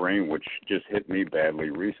dulling our brain, which just hit me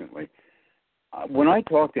badly recently. When I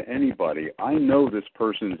talk to anybody, I know this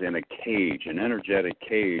person's in a cage, an energetic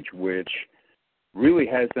cage, which really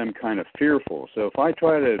has them kind of fearful. So if I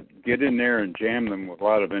try to get in there and jam them with a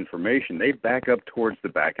lot of information, they back up towards the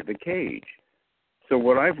back of the cage. So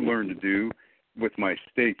what I've learned to do with my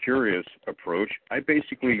stay curious approach, I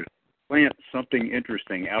basically plant something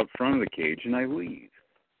interesting out front of the cage and I leave.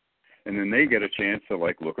 And then they get a chance to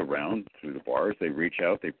look around through the bars. They reach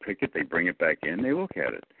out, they pick it, they bring it back in, they look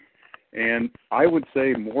at it. And I would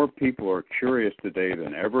say more people are curious today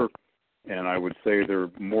than ever. And I would say they're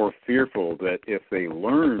more fearful that if they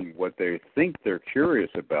learn what they think they're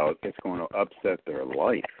curious about, it's going to upset their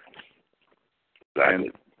life.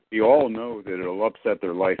 And we all know that it'll upset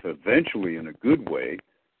their life eventually in a good way,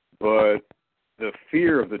 but the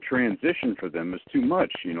fear of the transition for them is too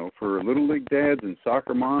much, for little league dads and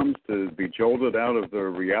soccer moms to be jolted out of the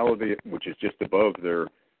reality, which is just above the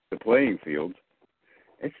playing field.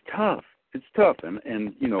 It's tough. It's tough.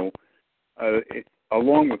 And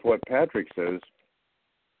along with what Patrick says,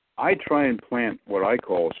 I try and plant what I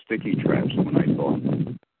call sticky traps when I talk.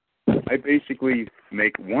 I basically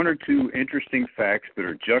make one or two interesting facts that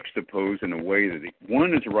are juxtaposed in a way that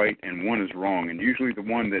one is right and one is wrong, and usually the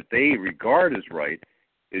one that they regard as right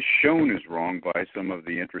is shown as wrong by some of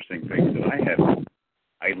the interesting things that I have.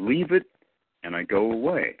 I leave it and I go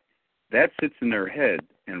away. That sits in their head,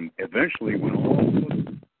 and eventually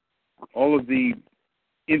when all of the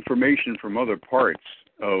information from other parts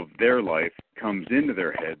of their life comes into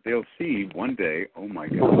their head, they'll see one day, oh my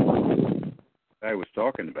God, I was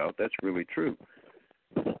talking about, that's really true.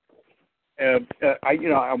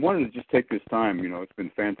 I wanted to just take this time, it's been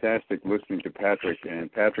fantastic listening to Patrick,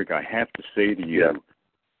 and Patrick, I have to say to you,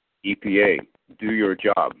 EPA, do your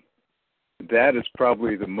job. That is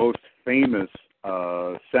probably the most famous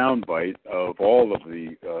soundbite of all of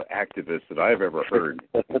the activists that I've ever heard.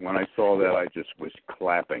 When I saw that, I just was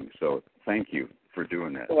clapping. So thank you for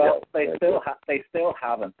doing that. Well, they still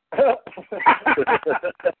haven't.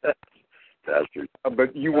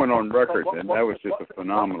 But you went on record, and that was just a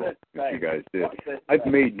phenomenal that you guys did. I've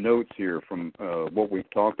made notes here from what we've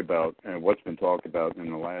talked about and what's been talked about in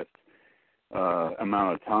the last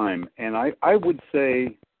amount of time, and I would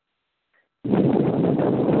say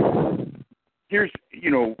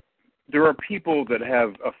there are people that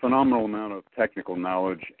have a phenomenal amount of technical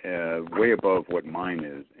knowledge way above what mine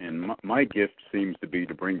is, and my gift seems to be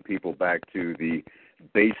to bring people back to the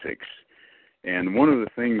basics. And one of the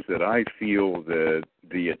things that I feel that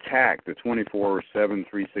the attack, the 24/7,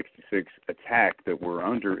 366 attack that we're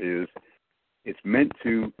under is, it's meant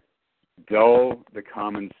to dull the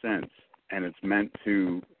common sense, and it's meant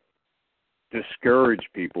to discourage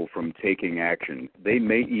people from taking action. They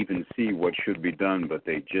may even see what should be done, but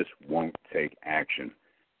they just won't take action.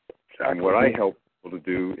 And what I help people to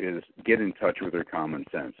do is get in touch with their common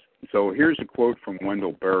sense. So here's a quote from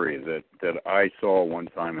Wendell Berry that I saw one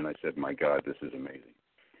time, and I said, my God, this is amazing.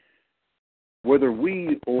 Whether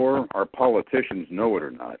we or our politicians know it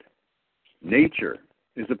or not, nature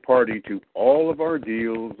is a party to all of our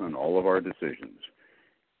deals and all of our decisions.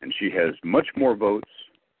 And she has much more votes,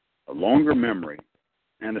 a longer memory,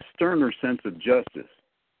 and a sterner sense of justice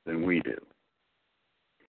than we do.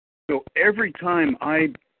 So every time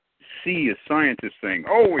I see a scientist saying,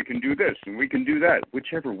 oh, we can do this and we can do that,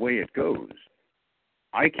 whichever way it goes.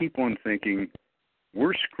 I keep on thinking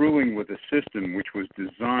we're screwing with a system which was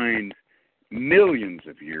designed millions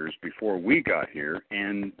of years before we got here,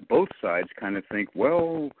 and both sides kind of think,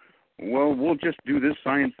 well, we'll just do this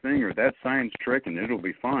science thing or that science trick and it'll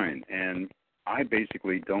be fine. And I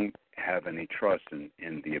basically don't have any trust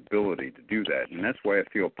in the ability to do that. And that's why I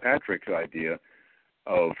feel Patrick's idea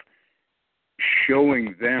of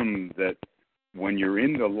showing them that when you're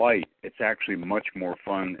in the light, it's actually much more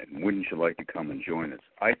fun, and wouldn't you like to come and join us?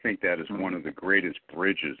 I think that is one of the greatest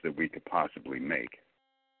bridges that we could possibly make.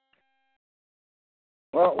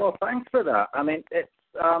 Well, thanks for that. I mean, it's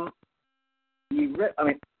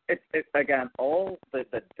it's again, all the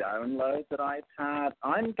downloads that I've had.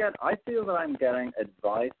 I feel that I'm getting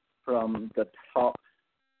advice from the top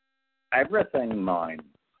everything minds.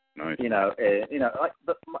 Nice.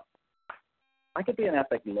 I could be an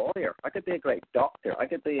epic lawyer. I could be a great doctor. I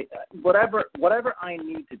could be whatever I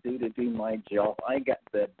need to do my job. I get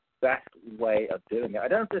the best way of doing it. I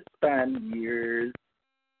don't have to spend years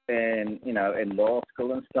in law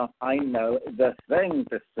school and stuff. I know the thing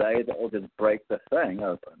to say that will just break the thing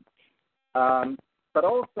open. But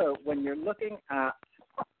also, when you're looking at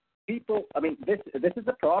people, I mean, this is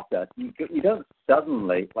a process. You don't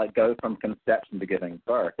suddenly go from conception to giving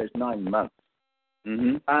birth. There's 9 months.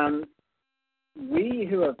 Mm-hmm. And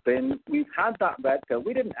we've had that red pill.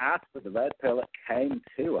 We didn't ask for the red pill. It came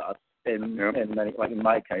to us in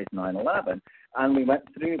my case, 9/11, and we went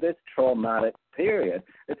through this traumatic period.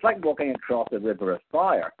 It's like walking across a river of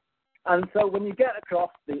fire. And so when you get across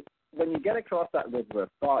that river of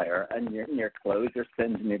fire and your clothes are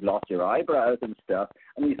singed and you've lost your eyebrows and stuff,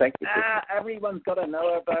 and you think, everyone's got to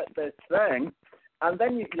know about this thing, and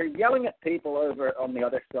then you're yelling at people over on the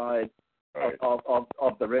other side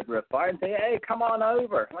of the river of fire and say, hey, come on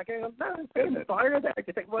over. Like, no, there's a fire there.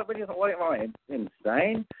 You think, what am I,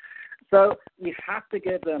 insane? So you have to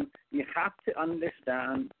give them, you have to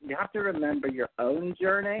understand, you have to remember your own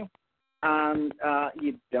journey, and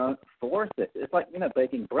you don't force it. It's like,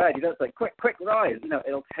 baking bread. You don't say, quick rise.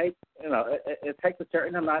 It'll take, it takes a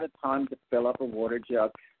certain amount of time to fill up a water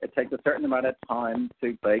jug. It takes a certain amount of time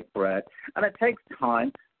to bake bread. And it takes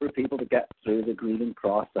time for people to get through the grieving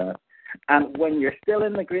process. And when you're still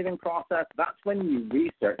in the grieving process, that's when you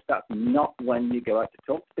research. That's not when you go out to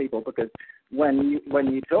talk to people, because when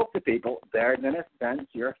you talk to people, they're going to sense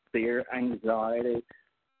your fear, anxiety,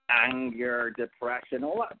 anger, depression,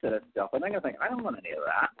 all that sort of stuff. And they're going to think, I don't want any of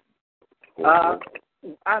that.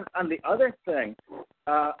 And the other thing,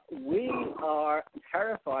 we are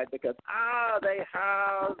terrified because, they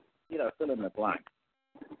have, fill in the blank.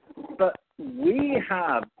 But we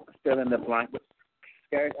have fill in the blank, which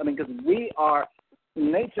scares, because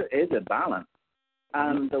nature is a balance.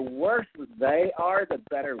 And the worse they are, the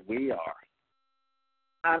better we are.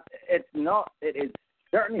 And it is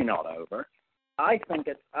certainly not over. I think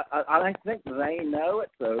I think they know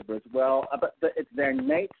it's over as well, but it's their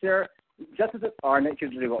nature, just as it's our nature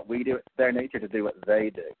to do what we do, it's their nature to do what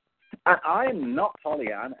they do. And I'm not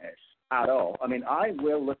Pollyanna-ish at all. I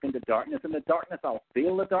will look into darkness. In the darkness, I'll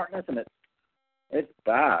feel the darkness, and it's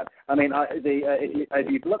bad. If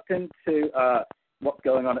you've looked into what's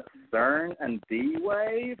going on at CERN and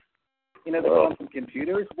D-Wave, the quantum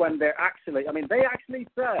computers, when they're actually, they actually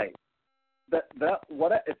say that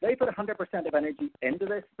if they put 100% of energy into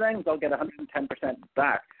this thing, they'll get 110%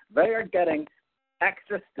 back. They are getting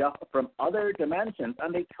extra stuff from other dimensions,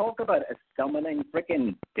 and they talk about it as summoning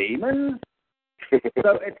freaking demons.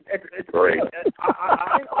 So it's great.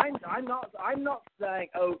 I'm not saying,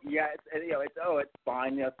 it's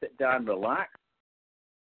fine, sit down, relax.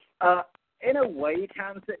 In a way, you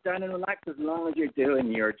can sit down and relax as long as you're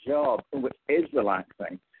doing your job, which is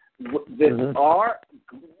relaxing. Our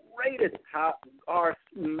greatest, our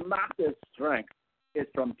massive strength is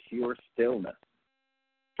from pure stillness.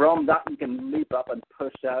 From that, you can leap up and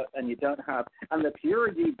push out, and you don't have. And the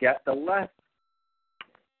purer you get, the less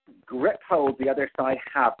grip hold the other side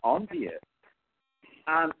have onto you.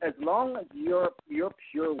 And as long as your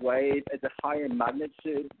pure wave is a higher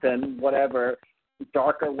magnitude than whatever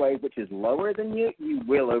darker wave which is lower than you, you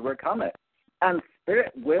will overcome it. And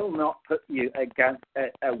spirit will not put you against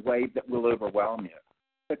a wave that will overwhelm you,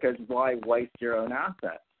 because why waste your own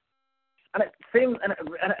assets? And it seems,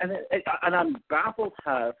 and I'm baffled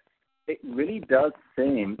how it really does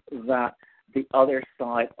seem that the other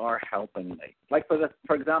side are helping me. Like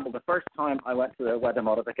for example, the first time I went to the Weather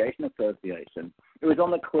Modification Association, it was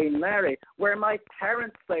on the Queen Mary, where my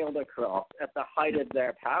parents sailed across at the height of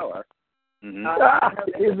their power. Isn't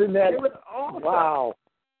that? It was awesome. Wow.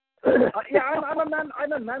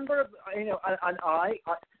 I'm a member of,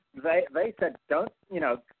 they said don't,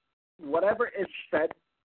 whatever is said,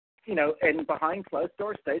 in behind closed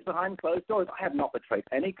doors stays behind closed doors. I have not betrayed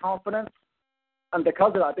any confidence, and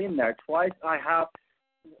because I've been there twice, I have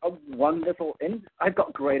I've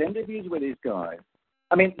got great interviews with these guys.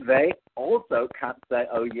 I mean, they also can't say,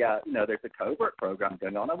 oh yeah, there's a covert program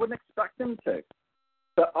going on. I wouldn't expect them to.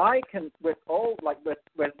 So I can, with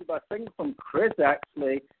things from Chris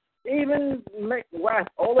actually, even Mick West,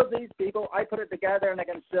 all of these people, I put it together and I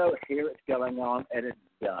can show here it's going on and it's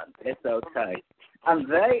done. It's okay. And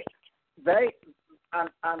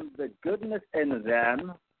and the goodness in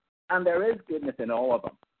them, and there is goodness in all of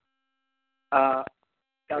them,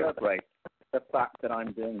 celebrate the fact that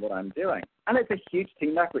I'm doing what I'm doing. And it's a huge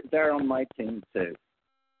team effort. They're on my team too.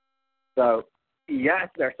 So, yes,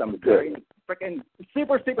 there's some very freaking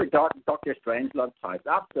super dark Dr. Strangelove types.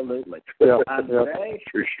 Absolutely. Yeah, and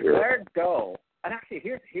for sure. Their goal, and actually,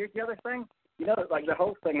 here's the other thing. Like the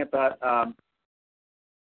whole thing about,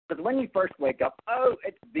 because when you first wake up,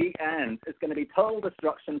 it's the end. It's going to be total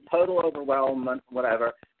destruction, total overwhelmment,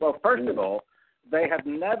 whatever. Well, first of all, they have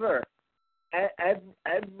never,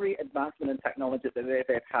 every advancement in technology that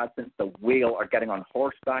they've had since the wheel or getting on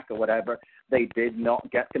horseback or whatever, they did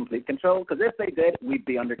not get complete control, because if they did, we'd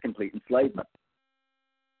be under complete enslavement.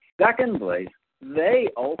 Secondly, they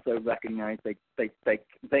also recognize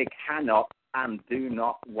they cannot and do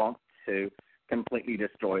not want to completely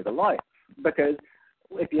destroy the life, because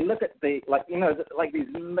if you look at these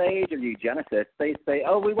major eugenicists, they say,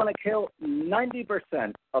 we want to kill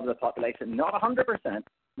 90% of the population, not 100%,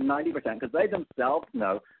 90%, because they themselves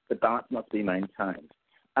know the balance must be maintained.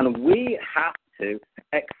 And we have to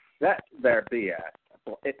accept their BS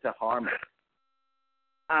for it to harm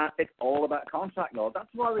us. It's all about contract law.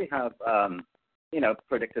 That's why we have,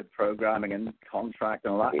 predictive programming and contract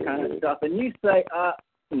and all that kind of stuff. And you say,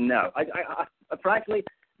 no. I frankly,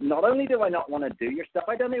 not only do I not want to do your stuff,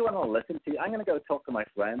 I don't even want to listen to you. I'm going to go talk to my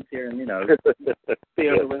friends here and, be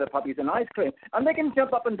over with the puppies and ice cream. And they can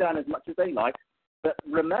jump up and down as much as they like. But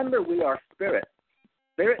remember, we are spirits.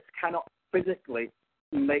 Spirits cannot physically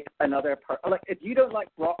make another person. Like, if you don't like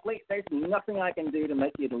broccoli, there's nothing I can do to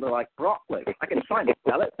make you like broccoli. I can try and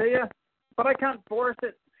sell it to you, but I can't force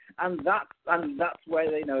it. And that's where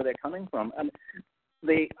they know they're coming from. And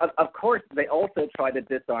of course, they also try to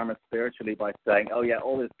disarm us spiritually by saying, oh, yeah,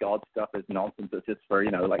 all this God stuff is nonsense. It's just for,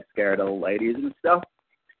 scared old ladies and stuff.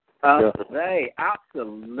 They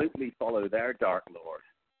absolutely follow their dark lord.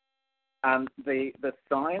 And the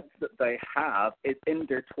science that they have is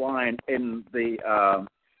intertwined in the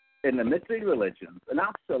mystery religions, and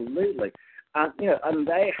absolutely, and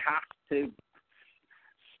they have to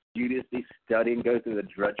studiously study and go through the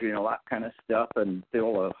drudgery and all that kind of stuff, and do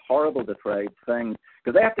all the horrible, depraved things,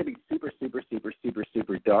 because they have to be super, super, super, super,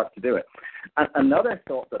 super dark to do it. And another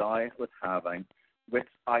thought that I was having, which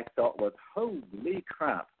I thought was, holy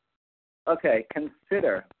crap. Okay,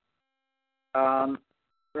 consider.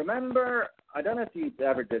 Remember, I don't know if you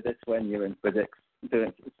ever did this when you were in physics,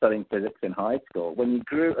 studying physics in high school. When you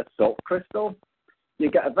grew a salt crystal, you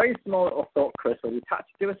get a very small little salt crystal, you attach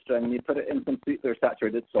it to a string, and you put it in some super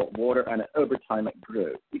saturated salt water, and over time it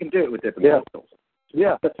grew. You can do it with different crystals.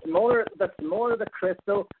 Yeah. The smaller the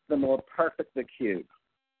crystal, the more perfect the cube.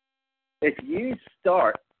 If you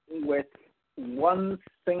start with one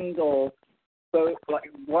single,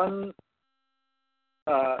 one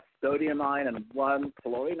sodium ion and one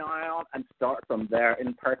chlorine ion, and start from there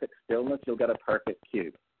in perfect stillness, you'll get a perfect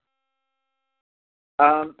cube.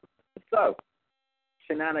 So,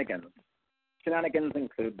 shenanigans. Shenanigans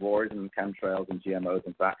include wars and chemtrails and GMOs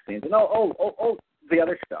and vaccines and all the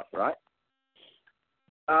other stuff, right?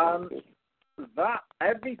 That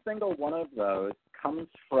every single one of those comes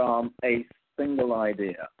from a single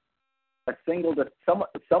idea.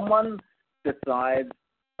 Someone decides,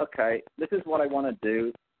 okay, this is what I want to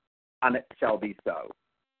do, and it shall be so.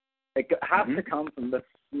 It has to come from the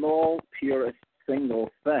small, purest single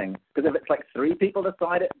thing. Because if it's like three people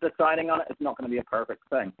deciding on it, it's not going to be a perfect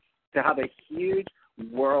thing. To have a huge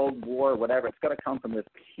world war, whatever, it's got to come from this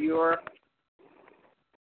pure,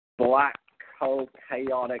 black, cold,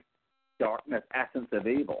 chaotic darkness essence of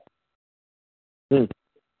evil.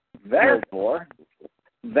 Therefore,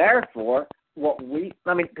 because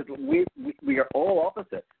we are all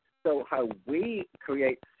opposites. So how we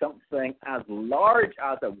create something as large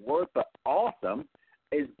as a word but awesome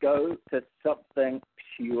is go to something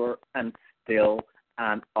pure and still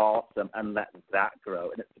and awesome and let that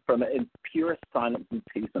grow. And it's from in pure silence and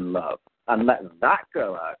peace and love. And let that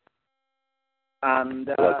grow out. And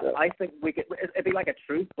I think it'd be like a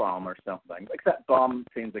truth bomb or something, except bomb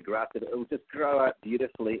seems aggressive. It will just grow out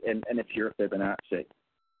beautifully in a pure Fibonacci.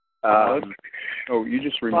 You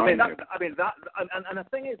just reminded me. And the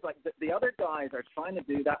thing is, like, the other guys are trying to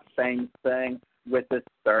do that same thing with the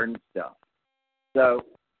CERN stuff. So,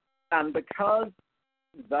 and because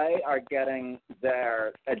they are getting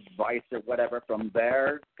their advice or whatever from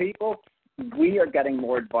their people, we are getting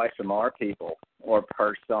more advice from our people or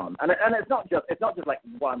person. And it's not just like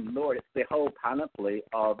one Lord, it's the whole panoply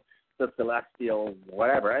of the celestial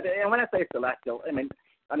whatever. And when I say celestial, I mean,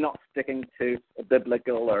 I'm not sticking to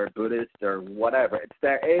biblical or Buddhist or whatever.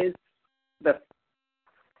 There is the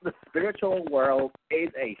spiritual world is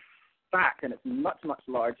a fact, and it's much, much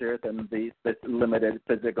larger than this limited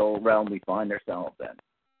physical realm we find ourselves in.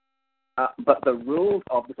 But the rules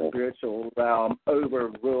of the spiritual realm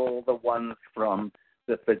overrule the ones from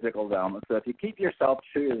the physical realm. And so if you keep yourself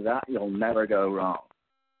true to that, you'll never go wrong.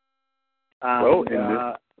 Of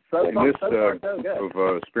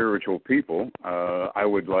spiritual people, I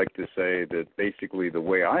would like to say that basically the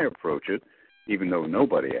way I approach it, even though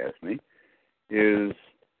nobody asked me, is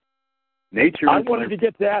nature. I wanted to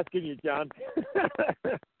get to asking you, John.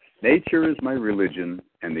 Nature is my religion,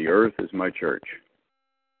 and the earth is my church.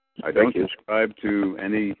 I don't subscribe to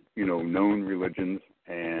any, known religions,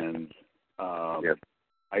 and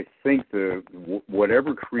I think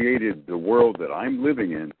whatever created the world that I'm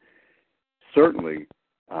living in certainly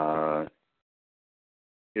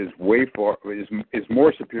is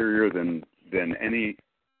more superior than any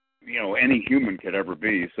human could ever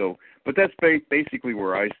be. So, but that's basically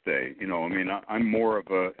where I stay. I'm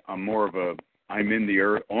in the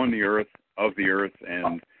earth, on the earth, of the earth,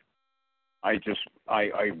 and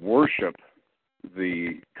I worship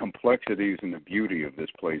the complexities and the beauty of this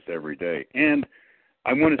place every day. And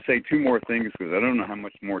I want to say two more things because I don't know how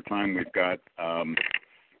much more time we've got.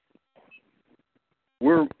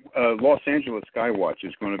 We're Los Angeles Skywatch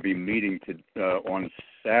is going to be meeting on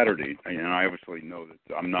Saturday, and I obviously know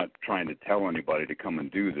that I'm not trying to tell anybody to come and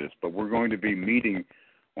do this, but we're going to be meeting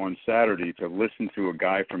on Saturday to listen to a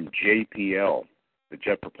guy from JPL, the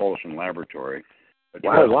Jet Propulsion Laboratory.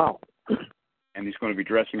 Wow. And he's going to be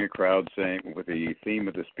addressing a crowd saying, with the theme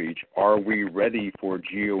of the speech, "Are we ready for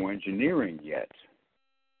geoengineering yet?"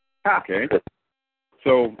 Okay.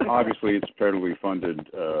 So obviously it's a federally funded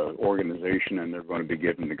organization, and they're going to be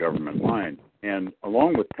given the government line. And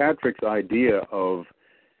along with Patrick's idea of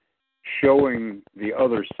showing the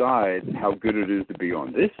other side how good it is to be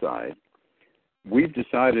on this side, we've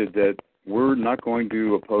decided that we're not going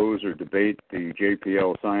to oppose or debate the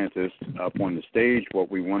JPL scientists up on the stage. What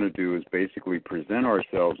we want to do is basically present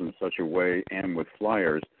ourselves in such a way, and with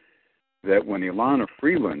flyers, that when Ilana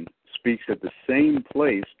Freeland speaks at the same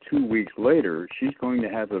place 2 weeks later, she's going to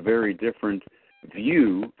have a very different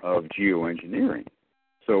view of geoengineering.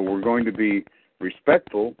 So we're going to be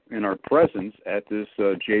respectful in our presence at this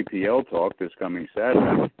JPL talk this coming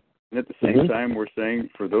Saturday. And at the same time, we're saying,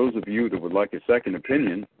 for those of you that would like a second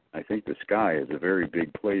opinion, I think the sky is a very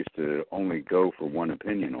big place to only go for one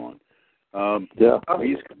opinion on.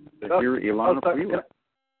 Please hear Ilana Freeland.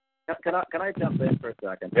 Can I jump in for a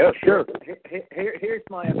second? Yeah, sure. Here's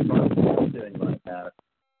my approach to doing like that.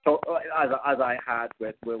 So, as I had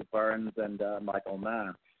with Will Burns and Michael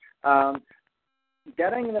Mann.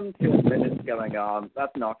 Getting them to admit it's going on,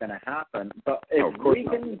 that's not going to happen. But if we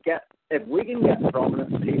can get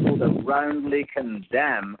prominent people to roundly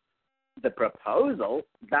condemn the proposal,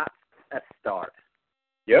 that's a start.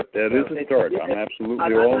 Yep, that is a start. I'm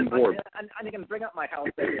absolutely all on board. And you can bring up my health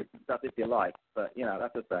and stuff if you like, but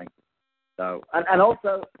that's the thing. So, and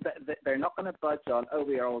also they're not going to budge on.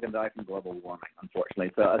 We are all going to die from global warming,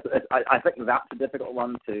 unfortunately. So I think that's a difficult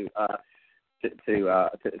one to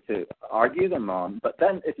argue them on. But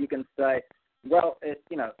then if you can say, well,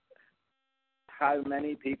 how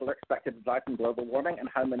many people are expected to die from global warming, and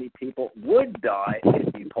how many people would die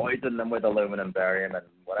if you poison them with aluminum, barium, and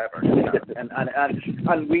whatever.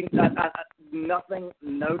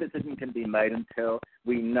 No decision can be made until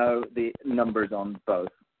we know the numbers on both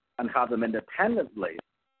and have them independently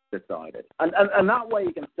decided. And that way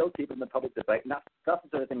you can still keep it in the public debate, and that's the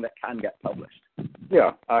sort of thing that can get published.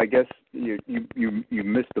 Yeah, I guess you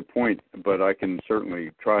missed the point, but I can certainly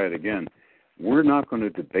try it again. We're not going to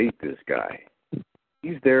debate this guy.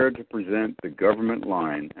 He's there to present the government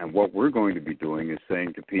line, and what we're going to be doing is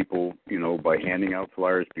saying to people, by handing out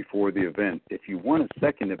flyers before the event, if you want a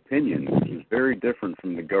second opinion, which is very different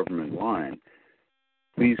from the government line,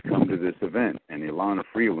 please come to this event. And Ilana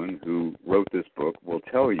Freeland, who wrote this book, will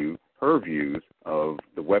tell you her views of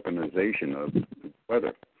the weaponization of the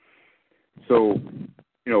weather. So,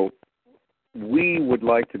 we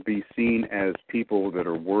like to be seen as people that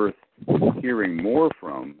are worth hearing more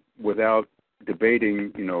from without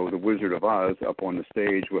debating, the Wizard of Oz up on the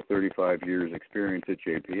stage with 35 years experience at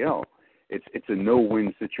JPL. It's a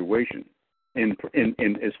no-win situation. In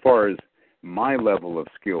as far as my level of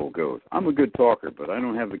skill goes, I'm a good talker, but I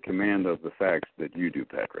don't have the command of the facts that you do,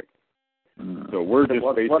 Patrick. So we're just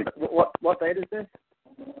What date is this?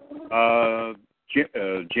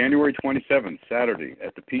 January 27th, Saturday,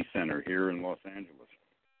 at the Peace Center here in Los Angeles.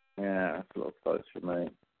 Yeah, that's a little close for me.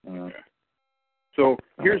 Okay. So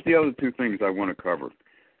here's the other two things I want to cover.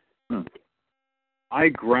 I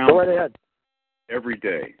ground every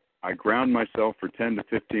day. I ground myself for 10 to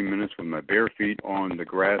 15 minutes with my bare feet on the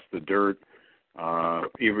grass, the dirt,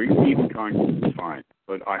 even concrete is fine.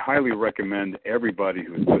 But I highly recommend everybody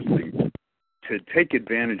who's listening to take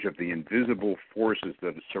advantage of the invisible forces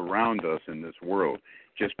that surround us in this world.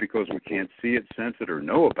 Just because we can't see it, sense it, or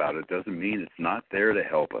know about it doesn't mean it's not there to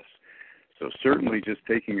help us. So certainly just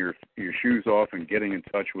taking your shoes off and getting in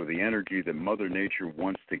touch with the energy that Mother Nature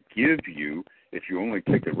wants to give you, if you only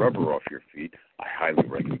take the rubber off your feet, I highly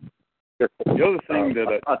recommend. The other thing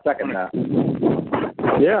I'll second that.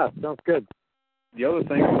 Yeah, sounds good. The other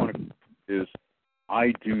thing I want to is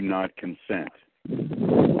I do not consent.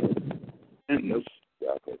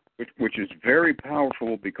 Which is very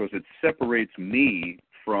powerful because it separates me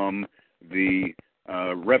from the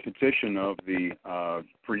repetition of the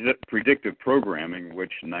predictive programming,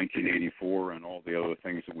 which 1984 and all the other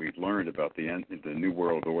things that we've learned about the New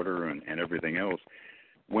World Order and everything else.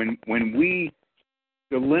 When we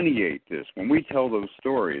delineate this, when we tell those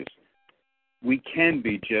stories, we can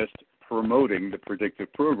be just promoting the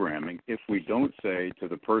predictive programming if we don't say to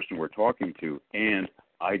the person we're talking to, and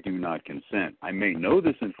I do not consent. I may know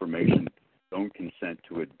this information, don't consent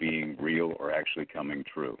to it being real or actually coming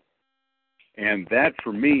true. And that,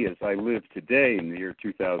 for me, as I live today in the year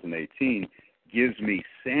 2018, gives me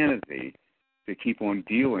sanity to keep on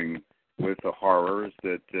dealing with the horrors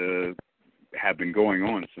that have been going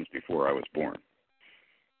on since before I was born.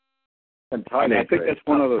 And I think that's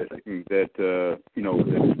one other thing that,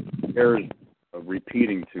 that bears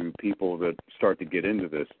repeating to people that start to get into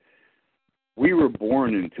this. We were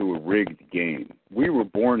born into a rigged game. We were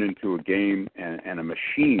born into a game and a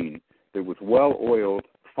machine that was well-oiled,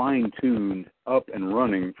 fine-tuned, up and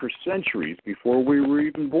running for centuries before we were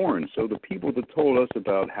even born. So the people that told us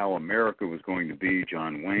about how America was going to be,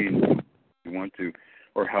 John Wayne,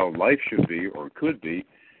 or how life should be or could be,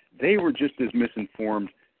 they were just as misinformed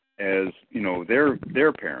as,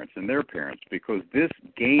 their parents and their parents, because this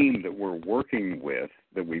game that we're working with,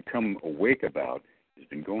 that we've come awake about, has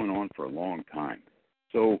been going on for a long time.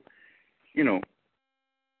 So,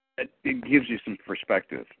 it gives you some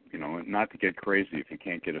perspective, not to get crazy if you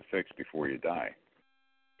can't get it fixed before you die.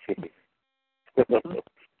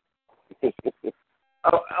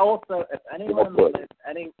 Also, if anyone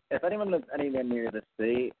lives anywhere near the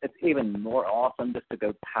sea, it's even more awesome just to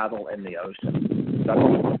go paddle in the ocean.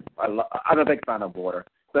 I'm a big fan of water,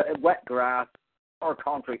 but wet grass or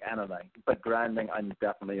concrete, anything. But grounding, I'm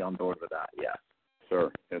definitely on board with that. Yeah.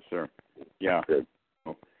 Sir, yes, sir. Yeah.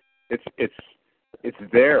 It's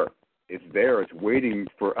there. It's there. It's waiting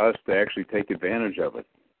for us to actually take advantage of it.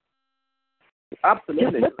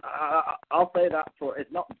 Absolutely. I'll say that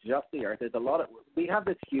it's not just the Earth. There's we have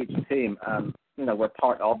this huge team, and we're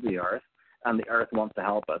part of the Earth, and the Earth wants to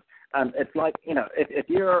help us. And it's like, if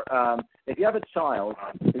you have a child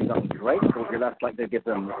who's on great school, you're less likely to give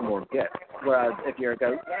them more gifts. Whereas if you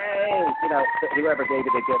go, yay, whoever gave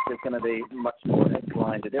you the gift is going to be much more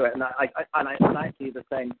inclined to do it. And I see the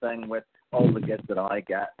same thing with all the gifts that I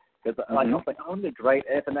get. Because I don't think, oh, they're great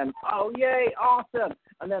if, and then, oh, yay, awesome.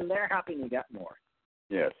 And then they're happy and you get more.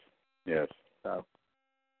 Yes. So,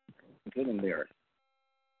 including the Earth.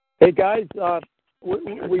 Hey, guys,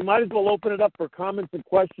 we might as well open it up for comments and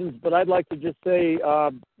questions, but I'd like to just say,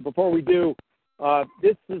 before we do,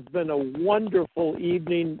 this has been a wonderful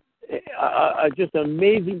evening, just an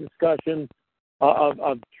amazing discussion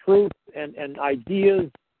of truth and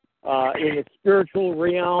ideas in the spiritual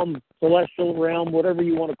realm, celestial realm, whatever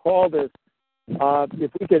you want to call this.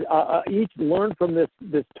 If we could each learn from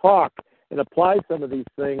this talk and apply some of these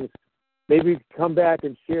things, maybe we could come back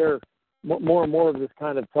and share more and more of this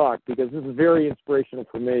kind of talk, because this is very inspirational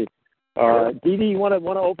for me. Dee Dee, you want to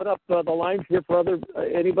open up the lines here for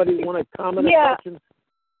anybody want to comment or questions?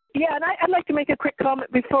 Yeah, and I'd like to make a quick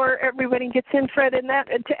comment before everybody gets in, Fred, and that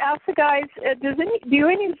to ask the guys,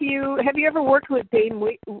 have you ever worked with Dane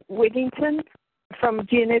Wigington from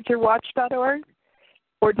geoengineerwatch.org?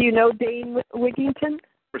 Or do you know Dane Wigington? Of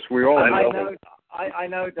course, we all know. I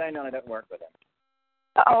know Dane, and I don't work with him.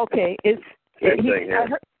 Okay. Same thing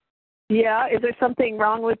here. Yeah, is there something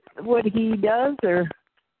wrong with what he does, or?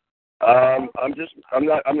 I'm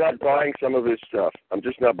not buying some of his stuff. I'm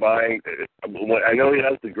just not buying. I know he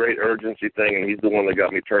has the great urgency thing, and he's the one that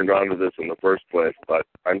got me turned on to this in the first place. But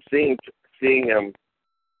I'm seeing him,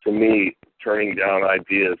 to me, turning down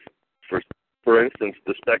ideas. For instance,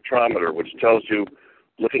 the spectrometer, which tells you,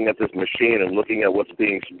 looking at this machine and looking at what's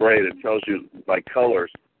being sprayed, it tells you by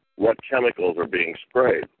colors what chemicals are being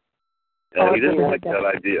sprayed. And he didn't like that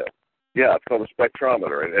idea. Yeah, it's called a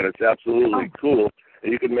spectrometer, and it's absolutely cool.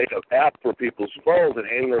 And you can make an app for people's phones and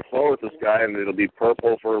aim their phone at this guy, and it'll be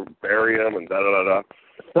purple for barium and da-da-da-da.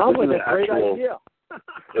 Sounds like a great idea.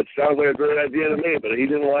 It sounds like a great idea to me, but he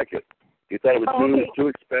didn't like it. He thought it was too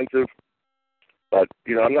expensive. But,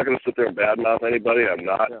 I'm not going to sit there and badmouth anybody. I'm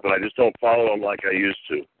not. Yeah. But I just don't follow him like I used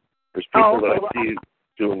to. There's people that I see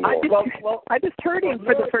doing more. I just heard him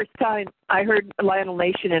for the first time. I heard Lionel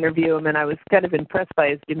Nation interview him, and I was kind of impressed by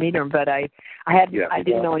his demeanor, but I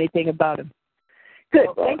didn't know anything about him. Good.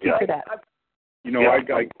 Thank you for that. I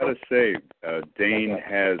got to say, Dane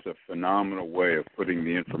has a phenomenal way of putting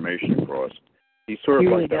the information across. He's sort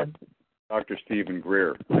of like Dr. Stephen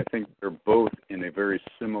Greer. I think they're both in a very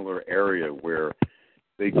similar area where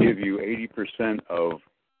they give you 80% of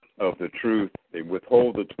the truth. They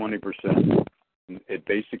withhold the 20%. It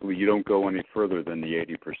basically, you don't go any further than the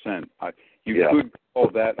 80%. You could call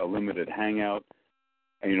that a limited hangout.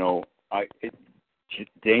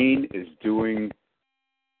 Dane is doing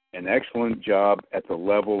an excellent job at the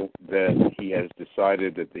level that he has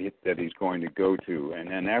decided that he's going to go to. And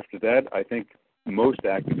then after that, I think most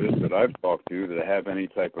activists that I've talked to that have any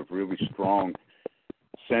type of really strong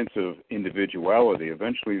sense of individuality,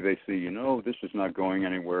 eventually they see, this is not going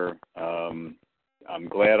anywhere. I'm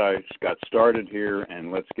glad I got started here,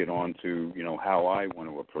 and let's get on to, how I want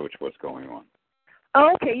to approach what's going on.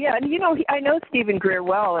 Oh, okay, yeah. And, I know Stephen Greer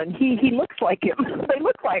well, and he looks like him. They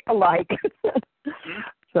look alike.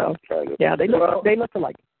 So, yeah, they look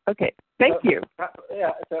alike. Okay, thank you.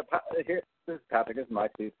 Here, this is Patrick. This is my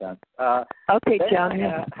 2 cents. Okay, John.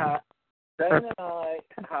 Ben and I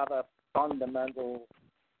have a fundamental,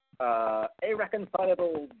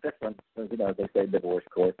 irreconcilable difference, as they say in divorce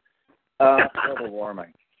court. Global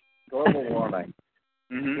warming.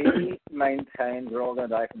 Mm-hmm. He maintains we're all going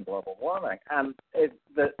to die from global warming. And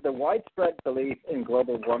the widespread belief in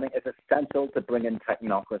global warming is essential to bring in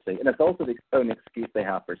technocracy. And it's also the only excuse they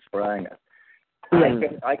have for spraying it.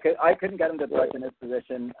 I couldn't get him to budge in his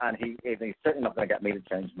position, and he's certainly not going to get me to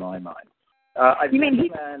change my mind. You mean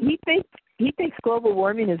he thinks global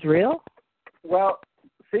warming is real? Well,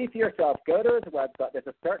 see for yourself. Go to his website. There's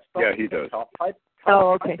a search box. Yeah, he does.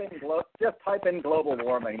 Just type in global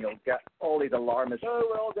warming. You'll get all these alarmists. Oh,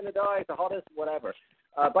 we're all going to die. It's the hottest, whatever.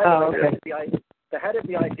 By the way, the head of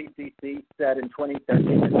the IPCC said in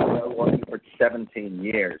 2013 there's no warming for 17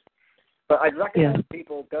 years. But I'd recommend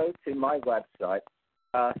people go to my website,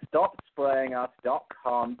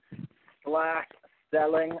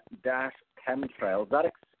 stopsprayingus.com/selling-chemtrails. That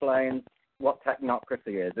explains what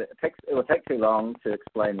technocracy is. It will take too long to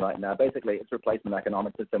explain right now. Basically, it's a replacement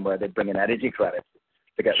economic system where they bring in energy credits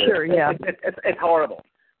to get rid of it. It's horrible.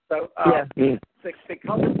 So because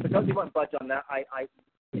you won't budge on that,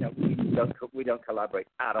 we don't collaborate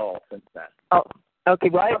at all since then. Oh. Okay,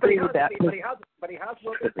 well, I agree with that. But he has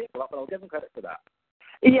worked with people up, and I'll give him credit for that.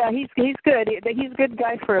 Yeah, he's good. He's a good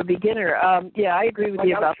guy for a beginner. I agree with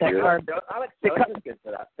you about that. Alex is good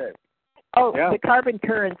for that, too. Oh, yeah. The carbon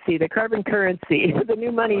currency, the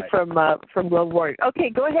new money from global warming.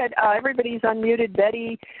 Okay, go ahead. Everybody's unmuted.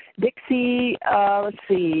 Betty, Dixie, let's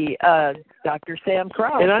see, Dr. Sam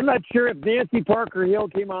Crow. And I'm not sure if Nancy Parker Hill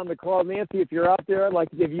came on the call. Nancy, if you're out there, I'd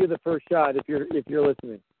like to give you the first shot if you're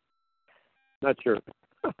listening. Not sure.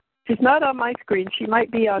 She's not on my screen. She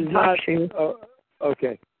might be on TalkShoe. Oh,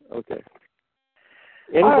 okay.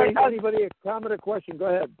 Anybody a comment or question? Go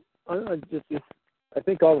ahead. I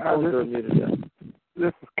think all the phones are muted.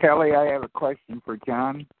 This is Kelly. I have a question for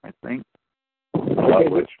John, I think. Okay,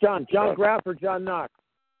 which John? John Graff or John Knox?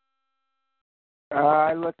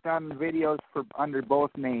 I looked on videos under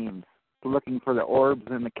both names, looking for the orbs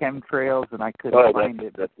and the chemtrails, and I couldn't find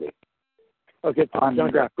it. That's me. Okay, John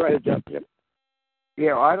Graff. Go ahead, John. Yep.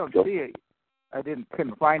 Yeah, I don't see it. I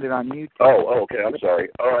couldn't find it on YouTube. Oh, okay. I'm sorry.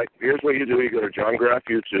 All right. Here's what you do. You go to John Graff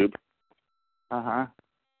YouTube. Uh-huh.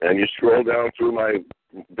 And you scroll down through my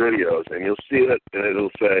videos, and you'll see it, and it'll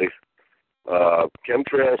say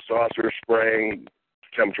chemtrail saucer spraying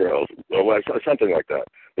chemtrails, or something like that.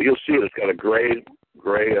 But you'll see it. It's got a gray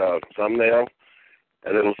thumbnail,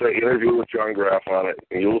 and it'll say interview with John Graff on it,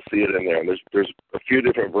 and you'll see it in there. And there's a few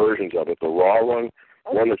different versions of it. The raw one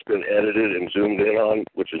one that's been edited and zoomed in on,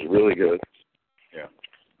 which is really good. Yeah.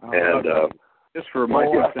 And just for my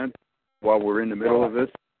consent, while we're in the middle of this,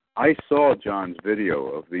 I saw John's video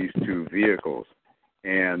of these two vehicles,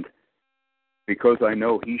 and because I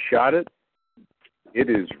know he shot it, it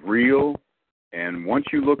is real. And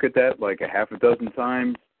once you look at that like a half a dozen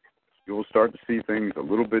times, you'll start to see things a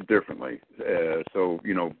little bit differently. So,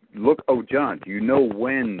 look. Oh, John, do you know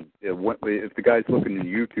when if the guy's looking in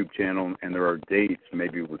the YouTube channel and there are dates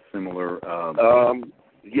maybe with similar?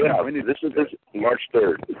 Yeah, this is March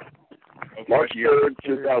 3rd. March 3rd,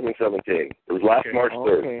 2017. It was last March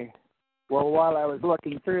 3rd. Okay. Well, while I was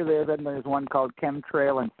looking through there, then there's one called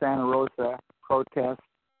Chemtrail in Santa Rosa protest,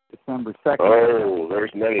 December 2nd. Oh,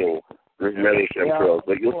 there's many chemtrails.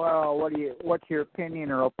 Well, what's your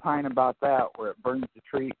opinion or opine about that, where it burns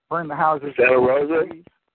the houses? Santa Rosa?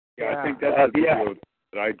 Yeah, I think that's the video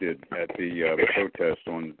that I did at the protest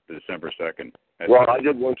on December 2nd. Well, I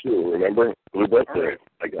did one too, remember? We both did.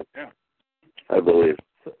 I believe.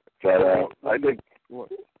 But I think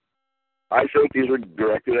these were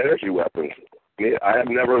directed energy weapons. I have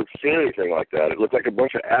never seen anything like that. It looked like a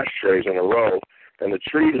bunch of ashtrays in a row, and the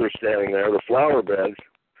trees are standing there, the flower beds,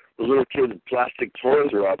 the little kids' plastic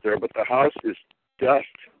toys are out there, but the house is dust.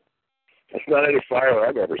 That's not any fire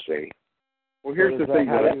I've ever seen. Well, here's the thing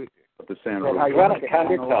about the Santa Rosa.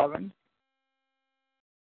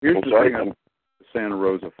 Here's the thing about the Santa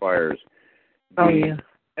Rosa fires. The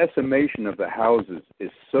decimation of the houses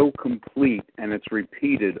is so complete, and it's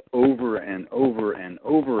repeated over and over and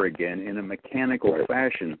over again in a mechanical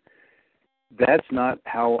fashion. That's not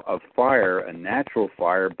how a natural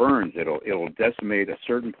fire burns. It'll decimate a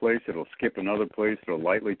certain place, it'll skip another place, it'll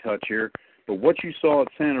lightly touch here. But what you saw at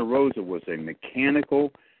Santa Rosa was a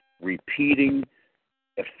mechanical, repeating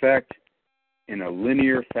effect in a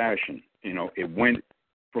linear fashion. It went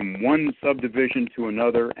from one subdivision to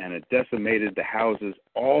another, and it decimated the houses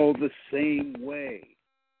all the same way.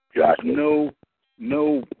 There's no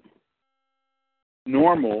normal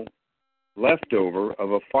leftover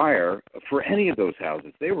of a fire for any of those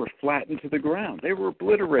houses. They were flattened to the ground. They were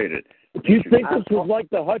obliterated. Do you think this was like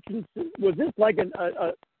the Hutchinson? Was this like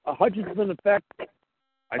a Hutchinson effect?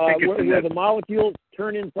 I think it's where the molecules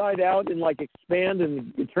turn inside out and expand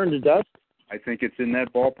and turn to dust? I think it's in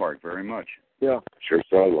that ballpark very much. Yeah. Sure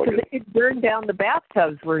sounds like it. It burned down, the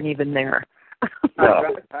bathtubs weren't even there. Yeah.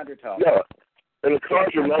 And the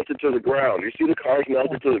cars are melted to the ground. You see the cars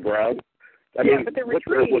melted to the ground? I mean, but there were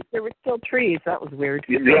trees. There were still trees. That was weird.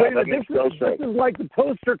 Yeah, this is like the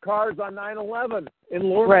toaster cars on 9/11 in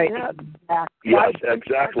Lower Manhattan. Yes,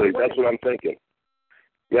 exactly. That's what I'm thinking.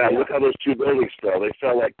 Yeah, look how those two buildings fell. They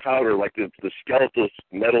fell like powder, like the skeletal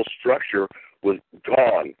metal structure was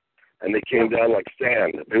gone, and they came down like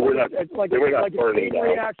sand. They were not. They were not burning down.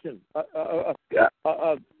 Reaction.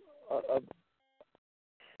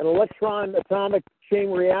 An electron atomic chain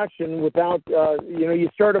reaction without, you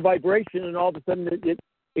start a vibration and all of a sudden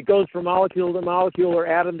it goes from molecule to molecule or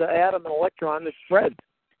atom to atom and electron that spreads.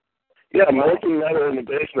 Yeah, molten metal in the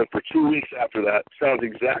basement for 2 weeks after that sounds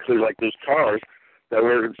exactly like those cars that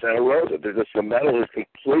were in Santa Rosa. The metal is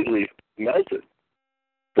completely melted.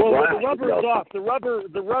 The rubber is off. The rubber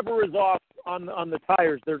is off on the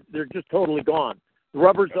tires. They're just totally gone. The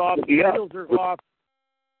rubber's off. The wheels are off.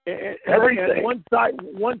 Everything. And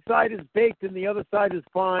one side is baked and the other side is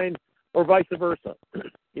fine, or vice versa.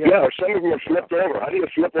 Yeah, or some of them are flipped over. How do you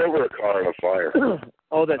flip over a car in a fire?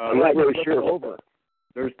 I'm not really sure. Over.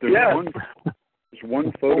 There's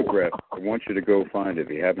one photograph I want you to go find if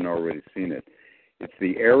you haven't already seen it. It's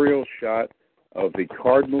the aerial shot of the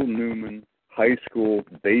Cardinal Newman High School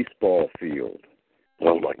baseball field.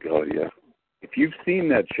 Oh my God! Yeah. If you've seen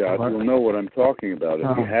that shot, you'll know what I'm talking about.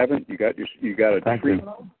 If you haven't, you got a treat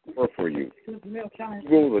for you.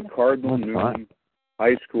 Google the Cardinal Newman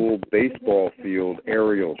High School baseball field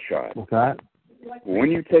aerial shot.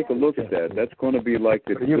 When you take a look at that, that's going to be like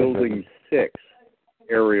the Building 6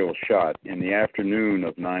 aerial shot in the afternoon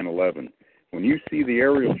of 9/11. When you see the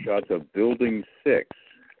aerial shots of Building 6,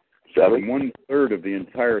 1/3 of the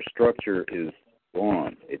entire structure is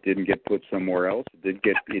gone. It didn't get put somewhere else. It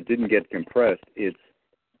didn't get compressed. It's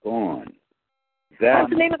gone. What's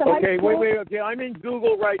the name of the high school? Wait. Okay, I'm in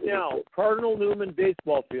Google right now. Cardinal Newman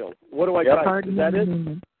baseball field. What do I type? Is that it?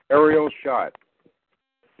 Aerial shot.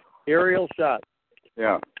 Aerial shot.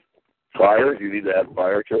 Yeah. Fire? Do you need to add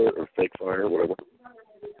fire to it, or fake fire, whatever?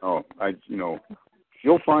 Oh,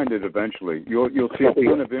 you'll find it eventually. You'll see a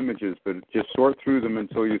ton of images, but just sort through them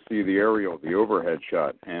until you see the aerial, the overhead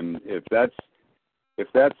shot. And if that's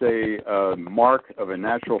a mark of a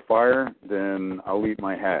natural fire, then I'll eat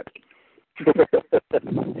my hat.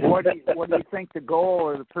 What do you think the goal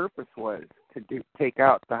or the purpose was to take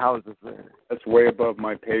out the houses there? That's way above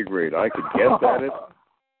my pay grade. I could guess at it,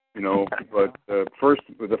 but the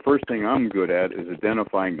first thing I'm good at is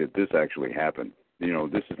identifying that this actually happened.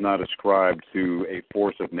 This is not ascribed to a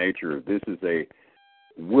force of nature. This is a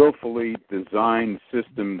willfully designed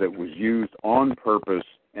system that was used on purpose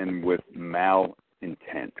and with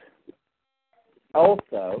malintent.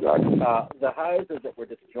 Also, the houses that were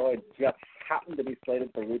destroyed just happened to be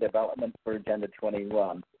slated for redevelopment for Agenda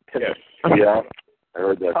 21. Yes. Yeah, I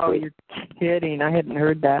heard that. Oh, too. you're kidding! I hadn't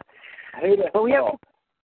heard that. But we have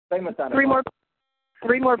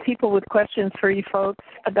three more people with questions for you folks.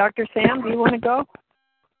 Dr. Sam, do you want to go?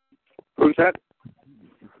 Who's that?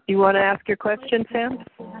 You want to ask your question, Sam?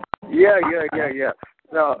 Yeah.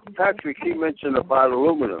 Now, Patrick, he mentioned about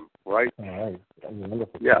aluminum, right? Yeah.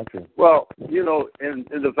 Well, in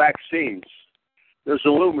the vaccines, there's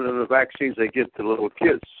aluminum in the vaccines they give to little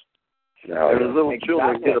kids. And the little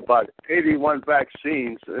children get about 81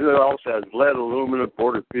 vaccines. And it also has lead, aluminum,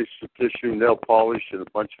 border tissue, nail polish, and a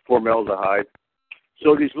bunch of formaldehyde.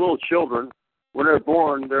 So these little children, when they're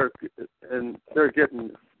born, they're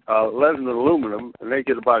getting lead and aluminum, and they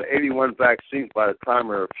get about 81 vaccines by the time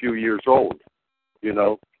they're a few years old.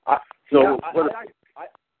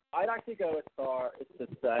 I'd actually go as far as to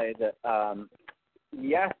say that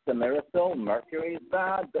yes, the aerosol mercury is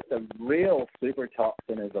bad, but the real super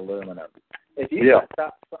toxin is aluminum. If you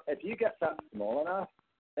get that small enough,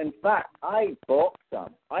 in fact, I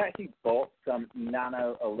actually bought some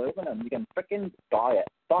nano aluminum. You can freaking buy it,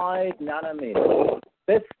 5 nanometers.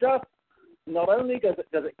 This stuff, not only does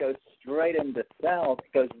it go straight into cells,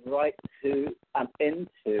 it goes right to and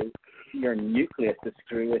into your nucleus to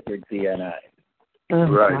screw with your DNA.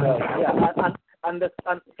 Right.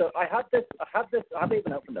 So I had this. I haven't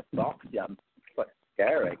even opened the box yet. It's quite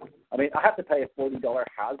scary. I mean, I have to pay a $40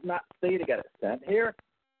 hazmat fee to get it sent here.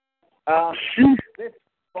 This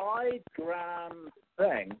 5-gram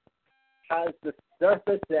thing has the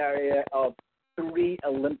surface area of 3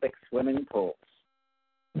 Olympic swimming pools.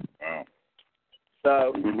 Wow.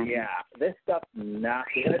 So, this stuff's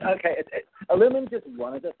nasty. Okay, aluminum is just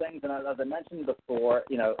one of the things, and as I mentioned before,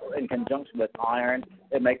 in conjunction with iron,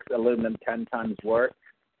 it makes aluminum 10 times worse.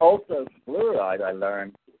 Also, fluoride, I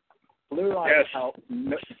learned. Fluoride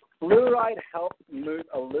helps move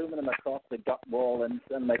aluminum across the gut wall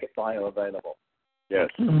and make it bioavailable. Yes.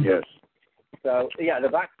 So, the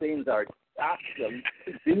vaccines are absolutely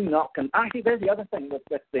do not. Actually, there's the other thing with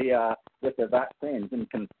the vaccines and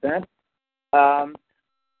consent.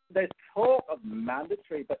 There's talk of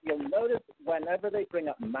mandatory, but you'll notice whenever they bring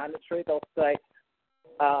up mandatory, they'll say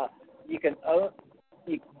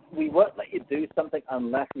we won't let you do something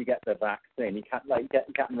unless you get the vaccine. You can't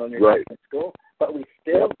enroll your kids in school, but we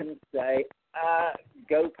still can say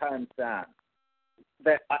go parent Sam.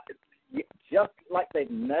 Just like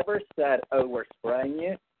they've never said, oh, we're spraying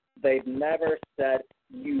you, they've never said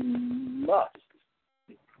you must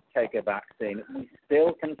take a vaccine. We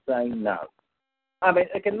still can say no. I mean,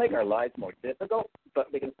 it can make our lives more difficult,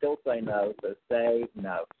 but we can still say no, so say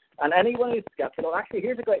no. And anyone who's skeptical, actually,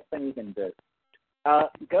 here's a great thing you can do.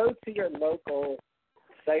 Go to your local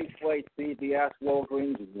Safeway, CVS,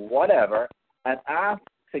 Walgreens, whatever, and ask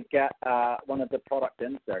to get one of the product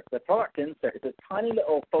inserts. The product insert is a tiny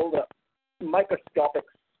little fold-up, microscopic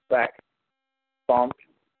spec font,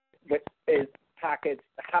 which is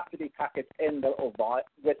have to be packaged in the little vial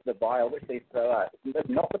with the vial, which they throw out. It's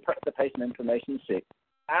not the patient information sheet.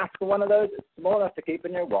 Ask for one of those. It's small enough to keep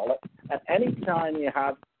in your wallet. And anytime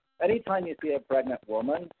you see a pregnant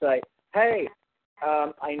woman, say, "Hey,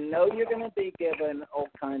 I know you're going to be given all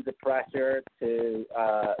kinds of pressure to,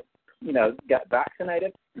 get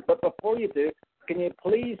vaccinated. But before you do, can you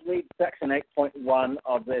please read Section 8.1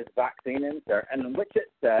 of this vaccine insert, in which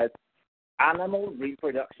it says, animal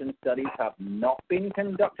reproduction studies have not been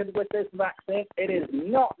conducted with this vaccine. It is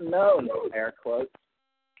not known, air quotes,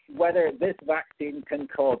 whether this vaccine can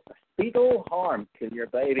cause fetal harm to your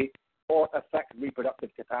baby or affect reproductive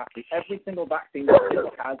capacity. Every single vaccine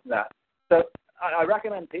has that. So I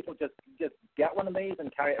recommend people just get one of these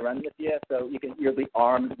and carry it around with you, so you'll be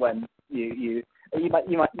armed when you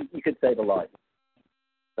could save a life.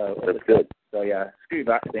 So that's good. So screw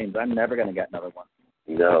vaccines. I'm never going to get another one.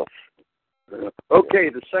 No. Okay,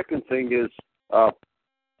 the second thing is, the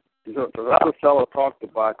other fellow talked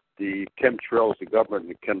about the chemtrails, the government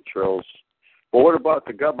and the chemtrails. Well, what about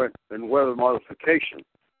the government and weather modification?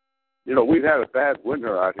 We've had a bad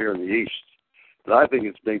winter out here in the east, and I think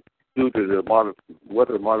it's been due to the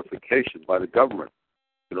weather modification by the government,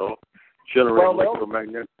 generating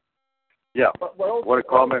electromagnetic. Yeah. We're want to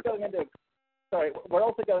comment? we're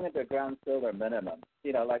also going into a ground solar minimum.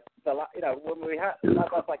 Like when we had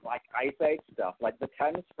that's like ice age stuff, like the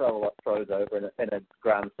Thames froze over in a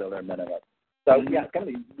ground solar minimum. So yeah, it's going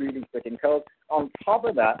to be really freaking cold. On top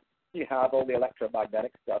of that, you have all the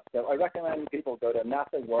electromagnetic stuff. So I recommend people go to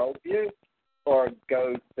NASA Worldview or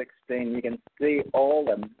Go 16. You can see all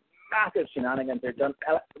the massive shenanigans they're done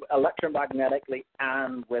electromagnetically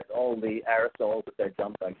and with all the aerosols that they're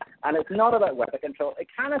dumping. And it's not about weather control. It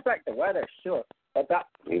can affect the weather, sure, but that's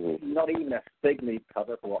not even a fig leaf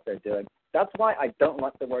cover for what they're doing. That's why I don't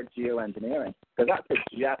like the word geoengineering, because that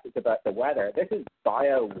suggests it's about the weather. This is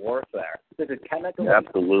bio-warfare. This is chemical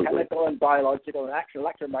and biological and actual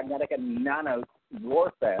electromagnetic and nano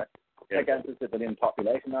warfare against the civilian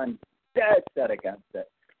population. I'm dead set against it.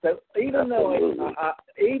 So even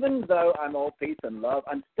though I'm all peace and love,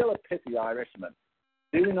 I'm still a pissy Irishman.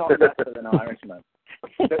 Do not mess with an Irishman.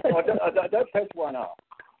 Don't piss one off.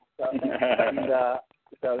 So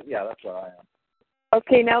yeah, that's where I am.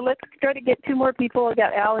 Okay, now let's try to get two more people. I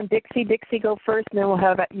got Al and Dixie. Dixie, go first, and then we'll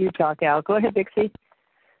have you talk, Al. Go ahead, Dixie.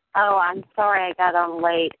 Oh, I'm sorry I got on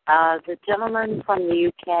late. The gentleman from the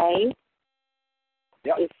UK.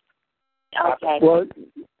 Yep. Okay. Well,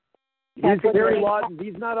 he's Terry Lawton.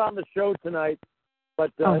 He's not on the show tonight,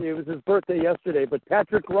 but it was his birthday yesterday. But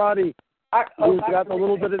Patrick Roddy, who's got a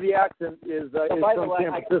little bit of the accent, is from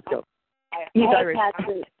San Francisco. He's Irish.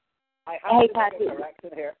 I have to make a correction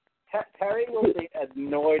here. Terry will be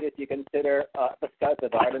annoyed if you consider the south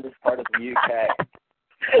of Ireland as part of the UK.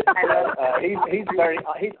 He's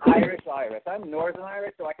Irish. I'm Northern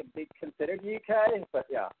Irish, so I can be considered UK. But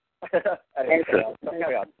yeah. Anyway,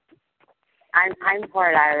 carry on. I'm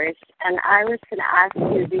part Irish, and I was going to ask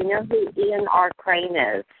you, do you know who Ian R. Crane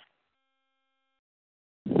is?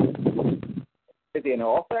 Is he an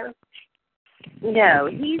author? No,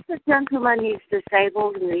 he's a gentleman. He's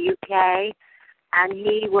disabled in the UK, and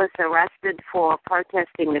he was arrested for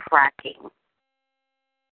protesting the fracking.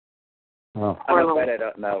 Oh, I'm afraid I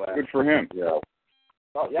don't know. Good for him. Yeah.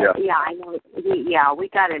 Oh, yeah, I know. We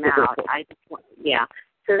got him out.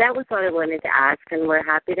 So that was what I wanted to ask, and we're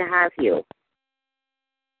happy to have you.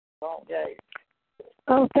 Okay.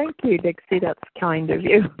 Oh, thank you, Dixie. That's kind of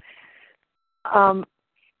you.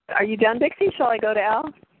 Are you done, Dixie? Shall I go to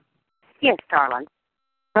Al? Yes, darling.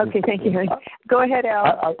 Okay, thank you, honey. Go ahead,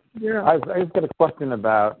 Al. I just got a question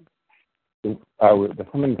about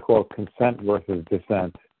something called consent versus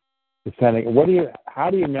dissent. Dissenting. How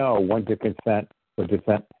do you know when to consent or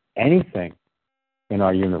dissent anything in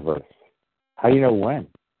our universe? How do you know when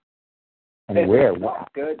and where? It's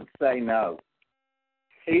not good to say no.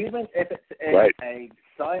 Even if it's a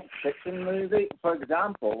science fiction movie, for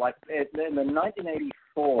example, like in the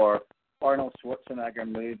 1984 Arnold Schwarzenegger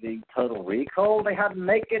movie Total Recall, they had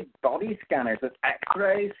naked body scanners with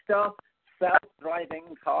X-ray stuff,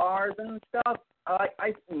 self-driving cars and stuff.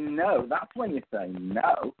 I no, that's when you say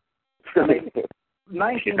no. I mean,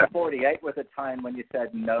 1948 was a time when you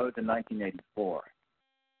said no to 1984.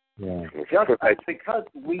 Yeah. Just because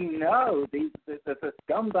we know the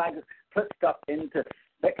scumbags put stuff into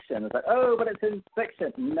fiction. It's like, oh, but it's in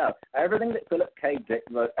fiction. No. Everything that Philip K. Dick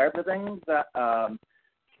wrote, everything that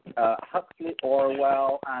Huxley,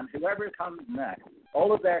 Orwell, and whoever comes next,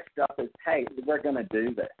 all of their stuff is, hey, we're going to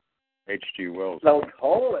do this. H.G. Wells. They'll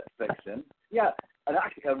call it fiction. Yeah. And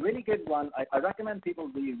actually, a really good one, I recommend people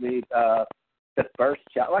read the first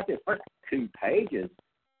chapter, actually the first 2 pages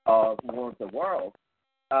of War of the Worlds,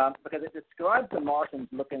 because it describes the Martians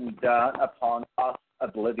looking down upon us,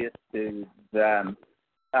 oblivious to them,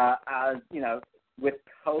 as with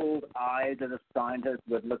cold eyes, as a scientist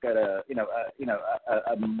would look at a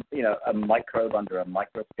microbe under a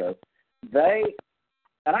microscope.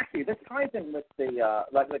 And actually, this ties in with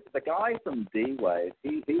the guy from D-Wave.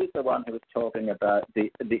 He's the one who was talking about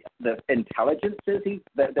the intelligences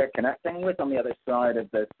that they're connecting with on the other side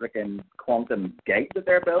of the freaking quantum gate that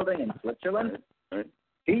they're building in Switzerland. Right.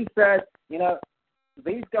 He said,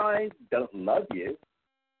 these guys don't love you.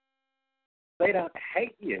 They don't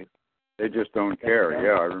hate you. They just don't care.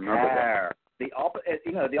 Yeah, I remember that. The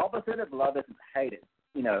opposite of love isn't hate.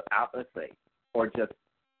 It's apathy or just.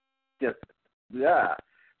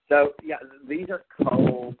 So, these are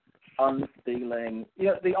cold, unfeeling,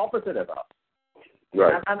 the opposite of us.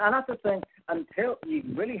 Right. And that's the thing, until you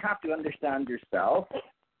really have to understand yourself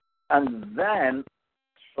and then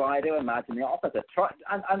try to imagine the opposite.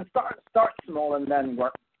 And start small and then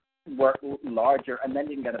work larger, and then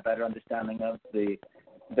you can get a better understanding of the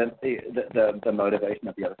motivation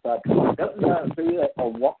of the other side. Because if you don't know who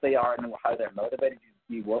or what they are and how they're motivated,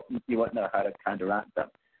 you won't know how to counteract them.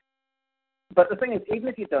 But the thing is, even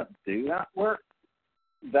if you don't do that work,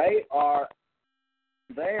 they are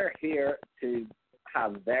they're here to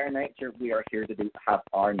have their nature. We are here to have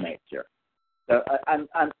our nature. So, and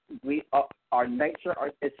our nature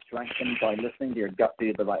is strengthened by listening to your gut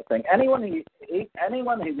do the right thing. Anyone who's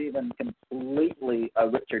even completely a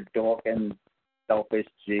Richard Dawkins, selfish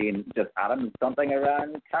gene, just adding something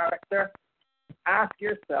around character, ask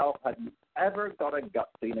yourself, have you ever got a gut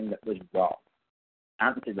feeling that was wrong?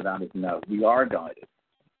 Answer to that is no. We are guided.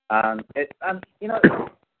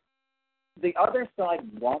 The other side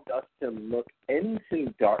want us to look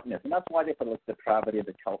into darkness, and that's why they put depravity of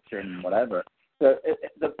the culture and whatever. So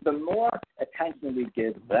the more attention we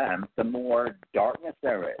give them, the more darkness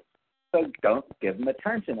there is. So don't give them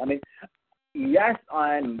attention. I mean, yes,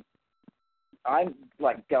 I'm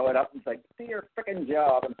like going up and saying, do your freaking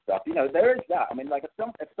job and stuff. You know, there is that. I mean, like if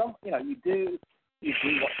some, you know, you do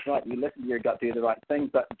what's right, you listen to your gut, do the right thing,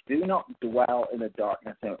 but do not dwell in the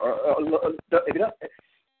darkness. Or if you don't.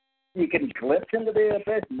 You can glimpse into the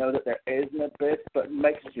abyss, know that there is an abyss, but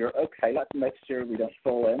let's make sure we don't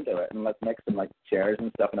fall into it, and let's make some like chairs and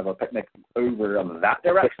stuff and have a picnic over on that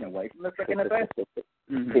direction, away from the freaking abyss.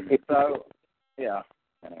 Mm-hmm. So, yeah.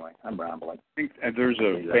 Anyway, I'm rambling. I think there's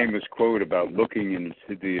a famous quote about looking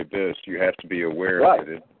into the abyss. You have to be aware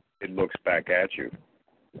that it looks back at you.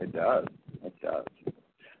 It does. It does.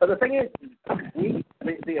 But the thing is,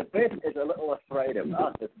 the abyss is a little afraid of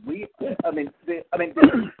us. When you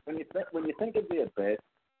think of the abyss,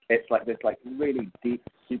 it's like this like really deep,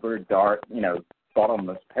 super dark, you know,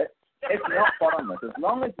 bottomless pit. It's not bottomless. As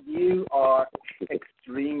long as you are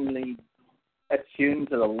extremely attuned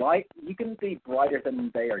to the light, you can be brighter than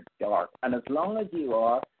they are dark. And as long as you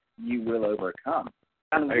are, you will overcome.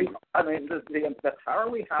 And the power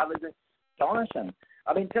we have is astonishing.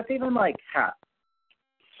 I mean, just even my cat.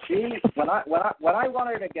 When I want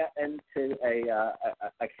her to get into a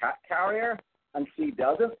cat carrier and she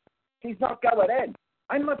doesn't, she's not going in.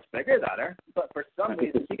 I'm much bigger than her, but for some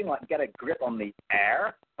reason she can like get a grip on the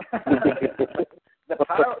air. The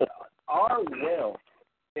power, our will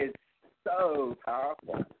is so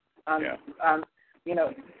powerful, and you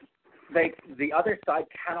know, the other side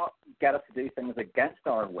cannot get us to do things against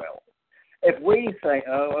our will. If we say,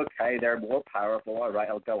 oh, okay, they're more powerful, all right,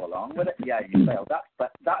 I'll go along with it. Yeah, you failed.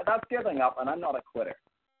 That's giving up, and I'm not a quitter.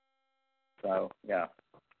 So, yeah.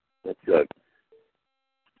 That's good.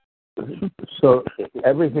 So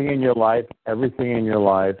everything in your life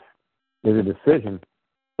is a decision,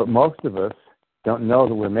 but most of us don't know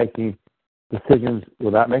that we're making decisions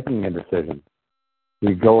without making a decision.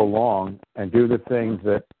 We go along and do the things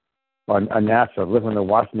that are natural. I live in the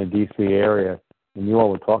Washington, D.C. area, and you all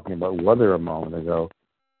were talking about weather a moment ago.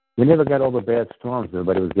 We never got all the bad storms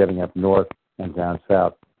everybody was getting up north and down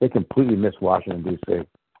south. They completely missed Washington, D.C.,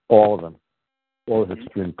 all of them. All of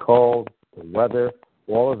extreme cold, the weather,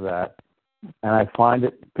 all of that. And I find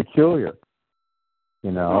it peculiar,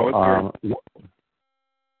 you know.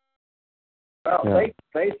 They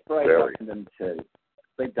spray Washington too.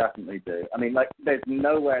 They definitely do. I mean, like, there's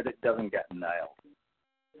nowhere that doesn't get nailed.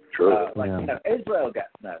 True. You know, Israel gets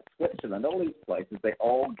nailed. Switzerland, all these places, they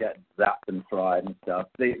all get zapped and fried and stuff.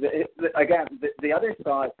 The other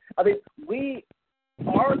side, I mean,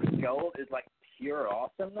 our goal is like pure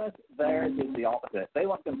awesomeness. Theirs is the opposite. They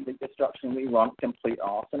want complete destruction. We want complete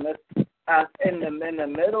awesomeness. And in the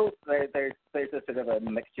middle, there's a sort of a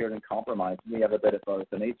mixture and compromise. We have a bit of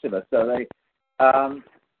both in each of us. So they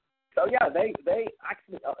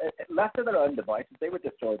actually, left to their own devices, they would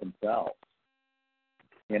destroy themselves.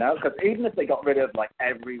 You know, because even if they got rid of like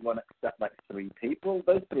everyone except like 3 people,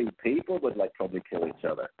 those 3 people would like probably kill each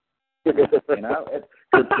other. You know, it's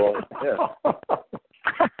good point. Yeah.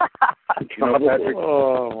 You know, Patrick,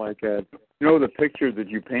 oh my God! You know, the picture that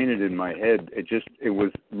you painted in my head. It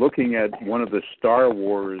was looking at one of the Star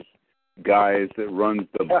Wars guys that runs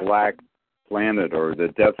the Black Planet or the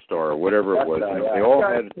Death Star or whatever it was. You know, they all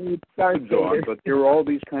had hoods on, but they were all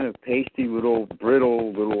these kind of pasty,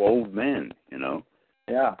 brittle, little old men. You know.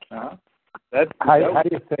 Yeah. Uh-huh. How do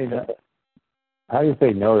you say that? How do you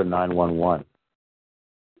say no to 911?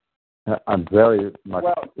 I'm very much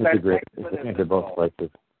integrated into both places.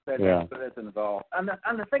 There's involved. And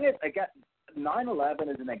the thing is, again, 9/11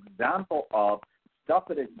 is an example of stuff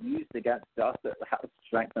that is used against us that has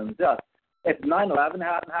strengthened us. If 9/11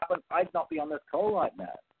 hadn't happened, I'd not be on this call right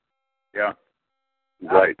now. Yeah.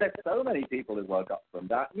 Right. There's so many people who woke up from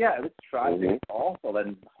that. Yeah, it was tragic, awful,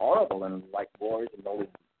 and horrible, and like wars and all these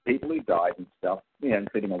people who died and stuff, you know,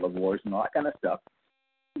 including all the wars and all that kind of stuff.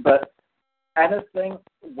 But anything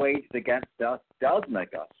waged against us does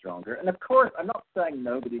make us stronger. And of course, I'm not saying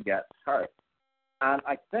nobody gets hurt. And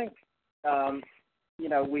I think, you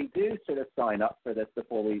know, we do sort of sign up for this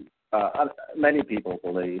before we many people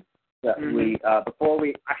believe that we, before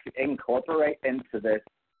we actually incorporate into this,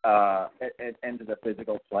 into the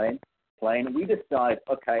physical plane, we decide,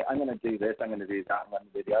 okay, I'm going to do this, I'm going to do that, I'm going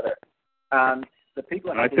to do the other. And the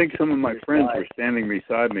people. I think some of my friends were standing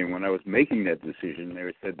beside me when I was making that decision.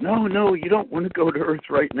 They said, "No, you don't want to go to Earth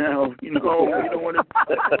right now. You don't want to."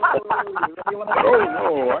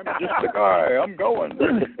 No, I'm just a guy. I'm going.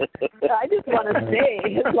 I just want to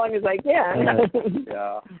stay as long as I can.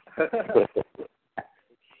 Yeah.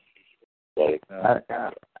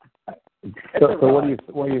 So what do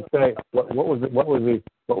you say? What was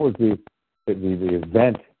the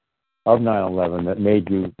event of 9/11 that made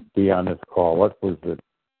you be on this call? What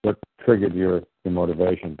triggered your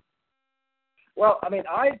motivation? Well, I mean,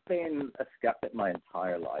 I've been a skeptic my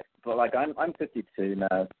entire life, but like I'm 52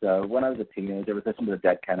 now. So when I was a teenager, I was listening to the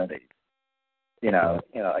Dead Kennedys.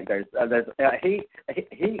 Like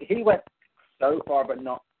he went so far, but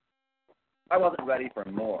not. I wasn't ready for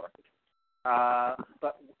more.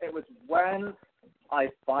 But it was when I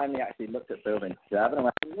finally actually looked at Building 7 and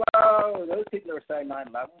went, whoa, those people who were saying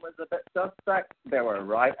 9/11 was a bit suspect. They were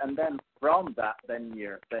right. And then from that, then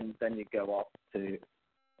you go off to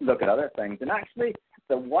look at other things. And actually,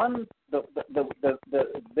 the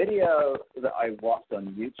video that I watched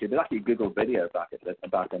on YouTube, it was actually Google video back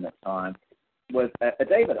in that time, was a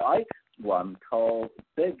David Icke one called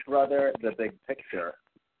Big Brother, the Big Picture.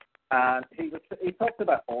 And he talked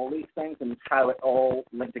about all these things and how it all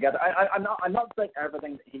linked together. I'm not saying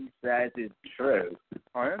everything that he says is true.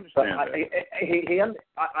 I understand.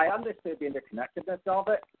 But I understood the interconnectedness of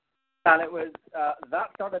it, and it was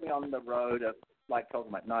that started me on the road of like talking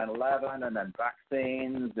about 9/11 and then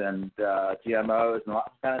vaccines and GMOs and all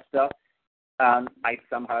that kind of stuff. And I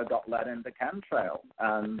somehow got led into chemtrail,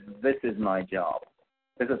 and this is my job.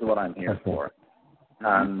 This is what I'm here for,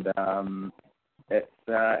 and.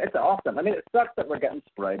 It's awesome. I mean, it sucks that we're getting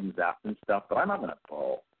sprayed and zapped and stuff, but I'm having a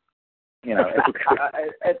ball. It's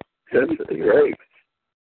great.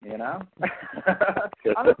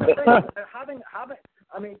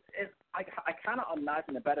 I cannot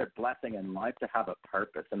imagine a better blessing in life to have a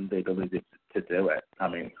purpose and the ability to do it. I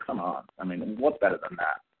mean, come on. I mean, what's better than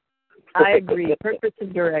that? I agree. Purpose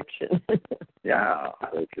and direction. Yeah.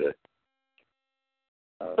 Okay.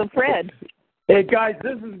 So, Fred. Hey, guys,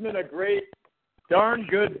 this has been a great, darn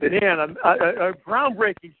good, a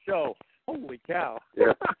groundbreaking show. Holy cow!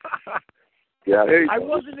 Yeah. Yeah. I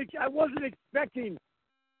wasn't expecting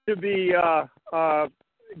to be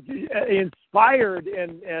inspired,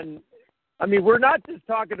 and I mean, we're not just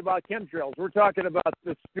talking about chemtrails. We're talking about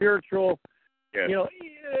the spiritual,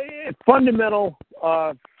 fundamental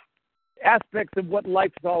aspects of what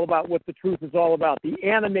life is all about, what the truth is all about. The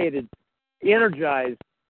animated, energized,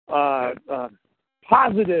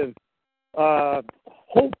 positive,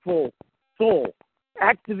 hopeful soul,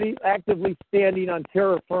 actively standing on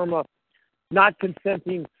terra firma, not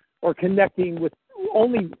consenting or connecting with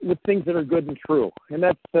things that are good and true. And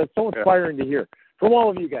that's so inspiring to hear from all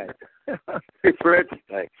of you guys. Hey, Fred.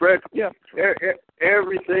 Yeah.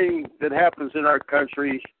 Everything that happens in our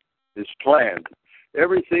country is planned.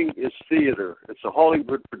 Everything is theater. It's a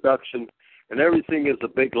Hollywood production, and everything is a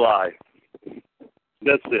big lie.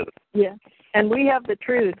 That's it. Yeah. And we have the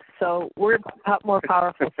truth, so we're more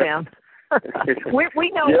powerful, Sam. we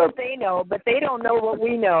know what they know, but they don't know what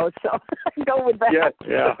we know, so go with that.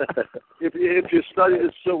 Yeah. If you study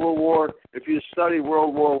the Civil War, if you study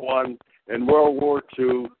World War I and World War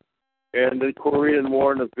II and the Korean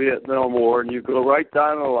War and the Vietnam War, and you go right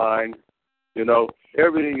down the line,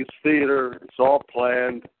 everything is theater. It's all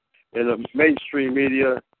planned, and the mainstream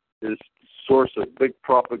media is source of big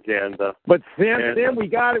propaganda. But Sam, we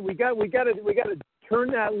got to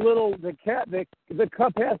turn that little the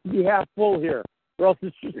cup has to be half full here, or else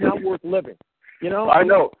it's just not worth living. I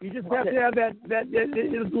know. You just have to have that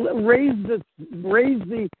raise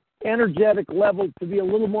the energetic level to be a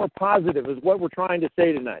little more positive is what we're trying to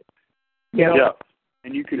say tonight. Yeah.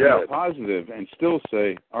 And you can be positive and still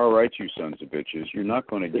say, all right, you sons of bitches, you're not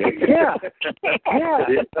going to get it. Yeah.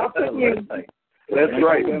 That's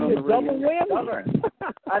right. Double whammy.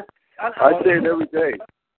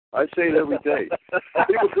 I say it every day.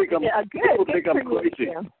 People think I'm crazy.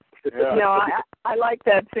 Yeah. No, I like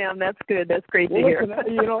that, Sam. That's good. That's great to hear.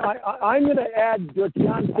 I'm going to add what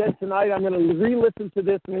John said tonight. I'm going to re-listen to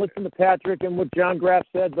this and listen to Patrick and what John Graff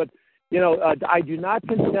said. But, I do not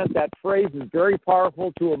consent. That phrase is very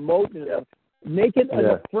powerful to emote and make it an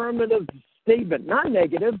affirmative statement, not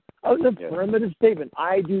negative, an affirmative statement.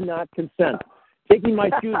 I do not consent. Taking my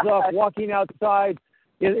shoes off, walking outside,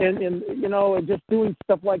 and you know, and just doing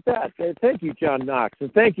stuff like that. Thank you, John Knox,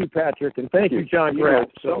 and thank you, Patrick, and thank you, John Graf.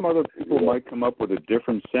 Some other people might come up with a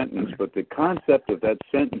different sentence, but the concept of that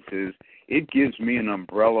sentence is it gives me an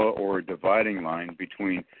umbrella or a dividing line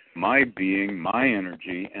between my being, my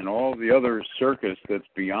energy, and all the other circus that's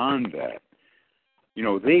beyond that. You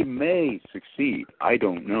know, they may succeed. I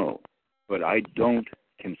don't know, but I don't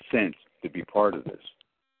consent to be part of this,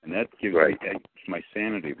 and that gives me my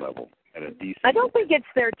sanity level at a decent. I don't think it's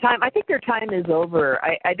their time. I think their time is over.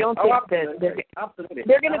 I don't think that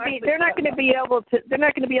they're going to be. They're not going to be able to. They're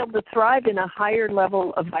not going to be able to thrive in a higher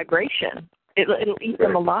level of vibration. It'll eat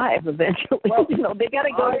them alive eventually. Well, you know, they got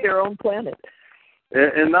to go to their own planet.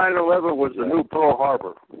 And 9/11 was the new Pearl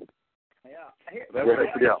Harbor.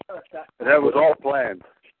 That was all planned.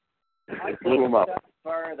 I'd go a step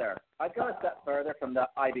further. I'd go a step further from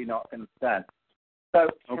that. I do not consent. So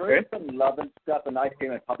truth and love and stuff and ice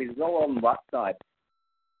cream and puppies is all on one side.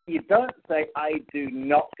 You don't say I do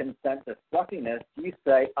not consent to suckiness. You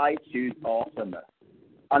say I choose awesomeness.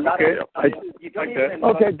 And that is, you don't even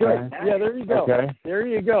good. Yeah, there you go. There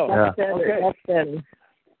you go. And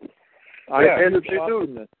if you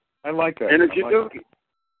do, I like that. And if you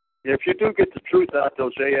do get the truth out,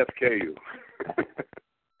 they'll JFK you.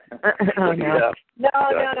 No.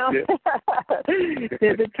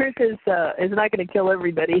 The truth is not going to kill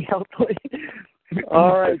everybody. Hopefully.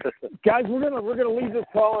 All right, guys, we're gonna leave this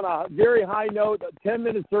call on a very high note, 10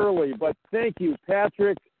 minutes early. But thank you,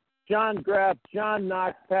 Patrick, John Graf, John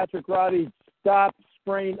Knox, Patrick Roddy,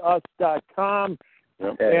 StopSprayingUs.com.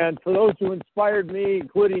 And for those who inspired me,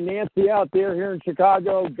 including Nancy out there here in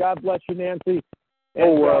Chicago, God bless you, Nancy.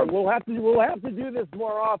 And we'll have to do this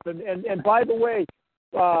more often. And by the way,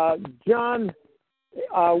 John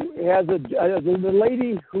has the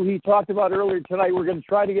lady who he talked about earlier tonight. We're going to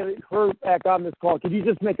try to get her back on this call. Could you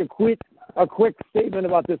just make a quick statement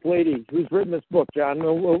about this lady who's written this book, John?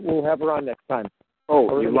 We'll have her on next time.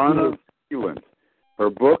 Ilana Hewland. Her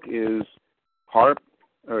book is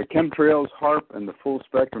Chemtrails, HAARP, and the Full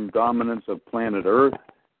Spectrum Dominance of Planet Earth.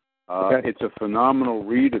 It's a phenomenal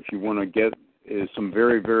read if you want to get some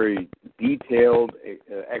very, very detailed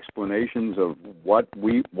explanations of what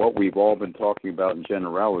we've all been talking about in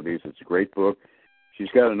generalities. It's a great book. She's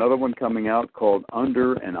got another one coming out called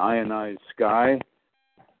Under an Ionized Sky.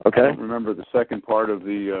 I don't remember the second part of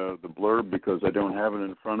the blurb because I don't have it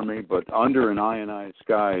in front of me, but Under an Ionized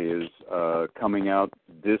Sky is coming out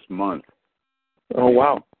this month. Oh,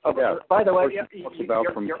 wow. Yeah. By the way, it's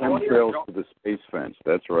about from chemtrails to the space fence.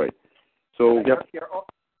 That's right. So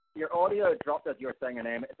your audio dropped as you were saying her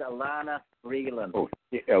name. It's Ilana Vreeland. Oh,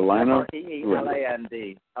 Ilana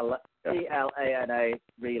Vreeland. Elana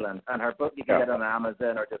Vreeland. And her book you can get on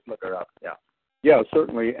Amazon or just look her up. Yeah,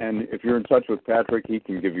 certainly. And if you're in touch with Patrick, he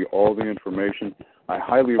can give you all the information. I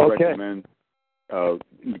highly recommend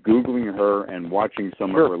Googling her and watching some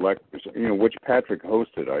of her lectures, which Patrick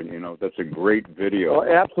hosted. That's a great video. Oh,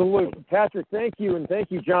 absolutely. Patrick, thank you. And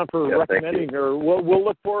thank you, John, for recommending her. We'll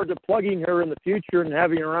look forward to plugging her in the future and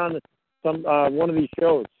having her on some one of these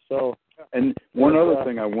shows. So. And one other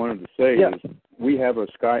thing I wanted to say is we have a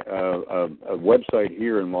website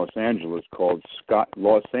here in Los Angeles called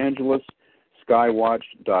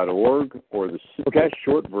LosAngelesSkywatch.org, or the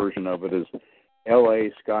short version of it is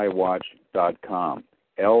LASkywatch.com.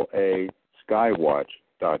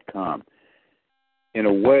 LASkywatch.com. In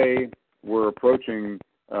a way, we're approaching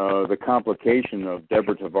the complication of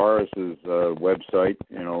Deborah Tavares' website,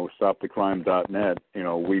 stopthecrime.net.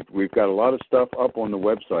 We've got a lot of stuff up on the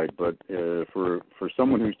website, but for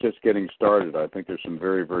someone who's just getting started, I think there's some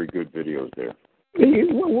very, very good videos there.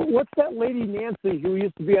 What's that lady Nancy who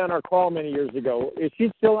used to be on our call many years ago? Is she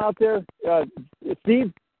still out there?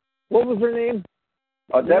 Steve, what was her name?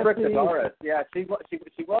 Deborah Tavares. Yeah, she was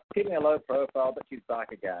keeping a low profile, but she's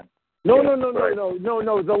back again. No.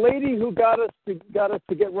 The lady who got us to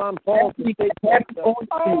get Ron Paul to say.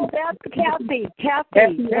 Oh, that's Kathy.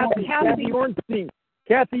 Kathy Ornstein.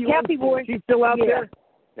 Kathy Ornstein. She's still out there.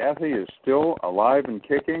 Kathy is still alive and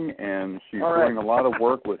kicking, and she's doing a lot of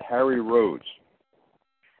work with Harry Rhodes.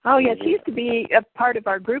 Oh, yeah, she used to be a part of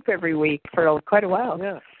our group every week for quite a while.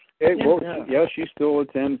 She still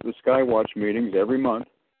attends the Skywatch meetings every month.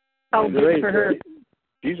 Oh, good for her.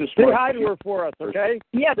 She's a Say hi to her for us, okay?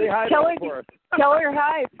 Yeah, say hi tell to her her for us. Tell her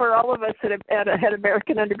hi for all of us at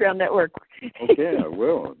American Underground Network. Okay, I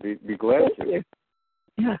will. Be glad to.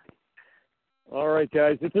 Yeah. All right,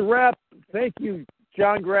 guys. It's a wrap. Thank you,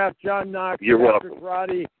 John Graf, John Knox, Patrick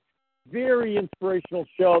Roddy. Very inspirational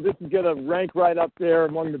show. This is going to rank right up there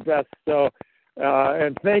among the best. So,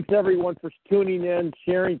 and thanks everyone for tuning in,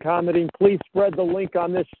 sharing, commenting. Please spread the link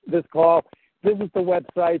on this call. visit the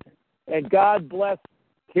website. And God bless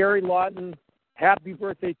Terry Lawton. Happy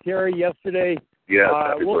birthday, Terry, yesterday.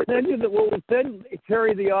 Yeah, we'll send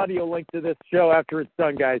Terry the audio link to this show after it's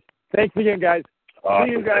done, guys. Thanks again, guys. Awesome.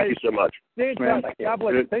 See you guys. Thank you so much. Stay in touch. God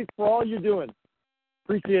bless you. Thanks for all you're doing.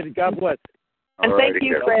 Appreciate it. God bless. And thank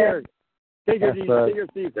you, Fred. Take care,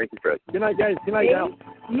 Steve. Thank you, Fred. Good night, guys. Good night, Al.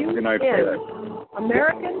 Good night, Fred.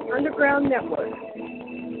 American Underground Network.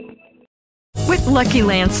 With Lucky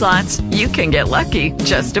Land Slots, you can get lucky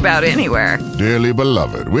just about anywhere. Dearly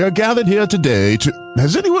beloved, we are gathered here today to...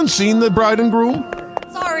 Has anyone seen the bride and groom?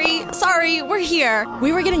 Sorry, we're here.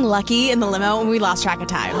 We were getting lucky in the limo and we lost track of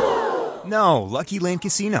time. No, Lucky Land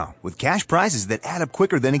Casino, with cash prizes that add up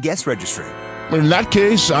quicker than a guest registry. In that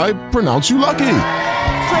case, I pronounce you lucky.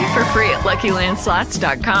 Play for free at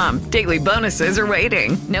LuckyLandSlots.com. Daily bonuses are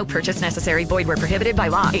waiting. No purchase necessary. Void where prohibited by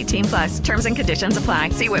law. 18+. Terms and conditions apply.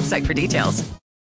 See website for details.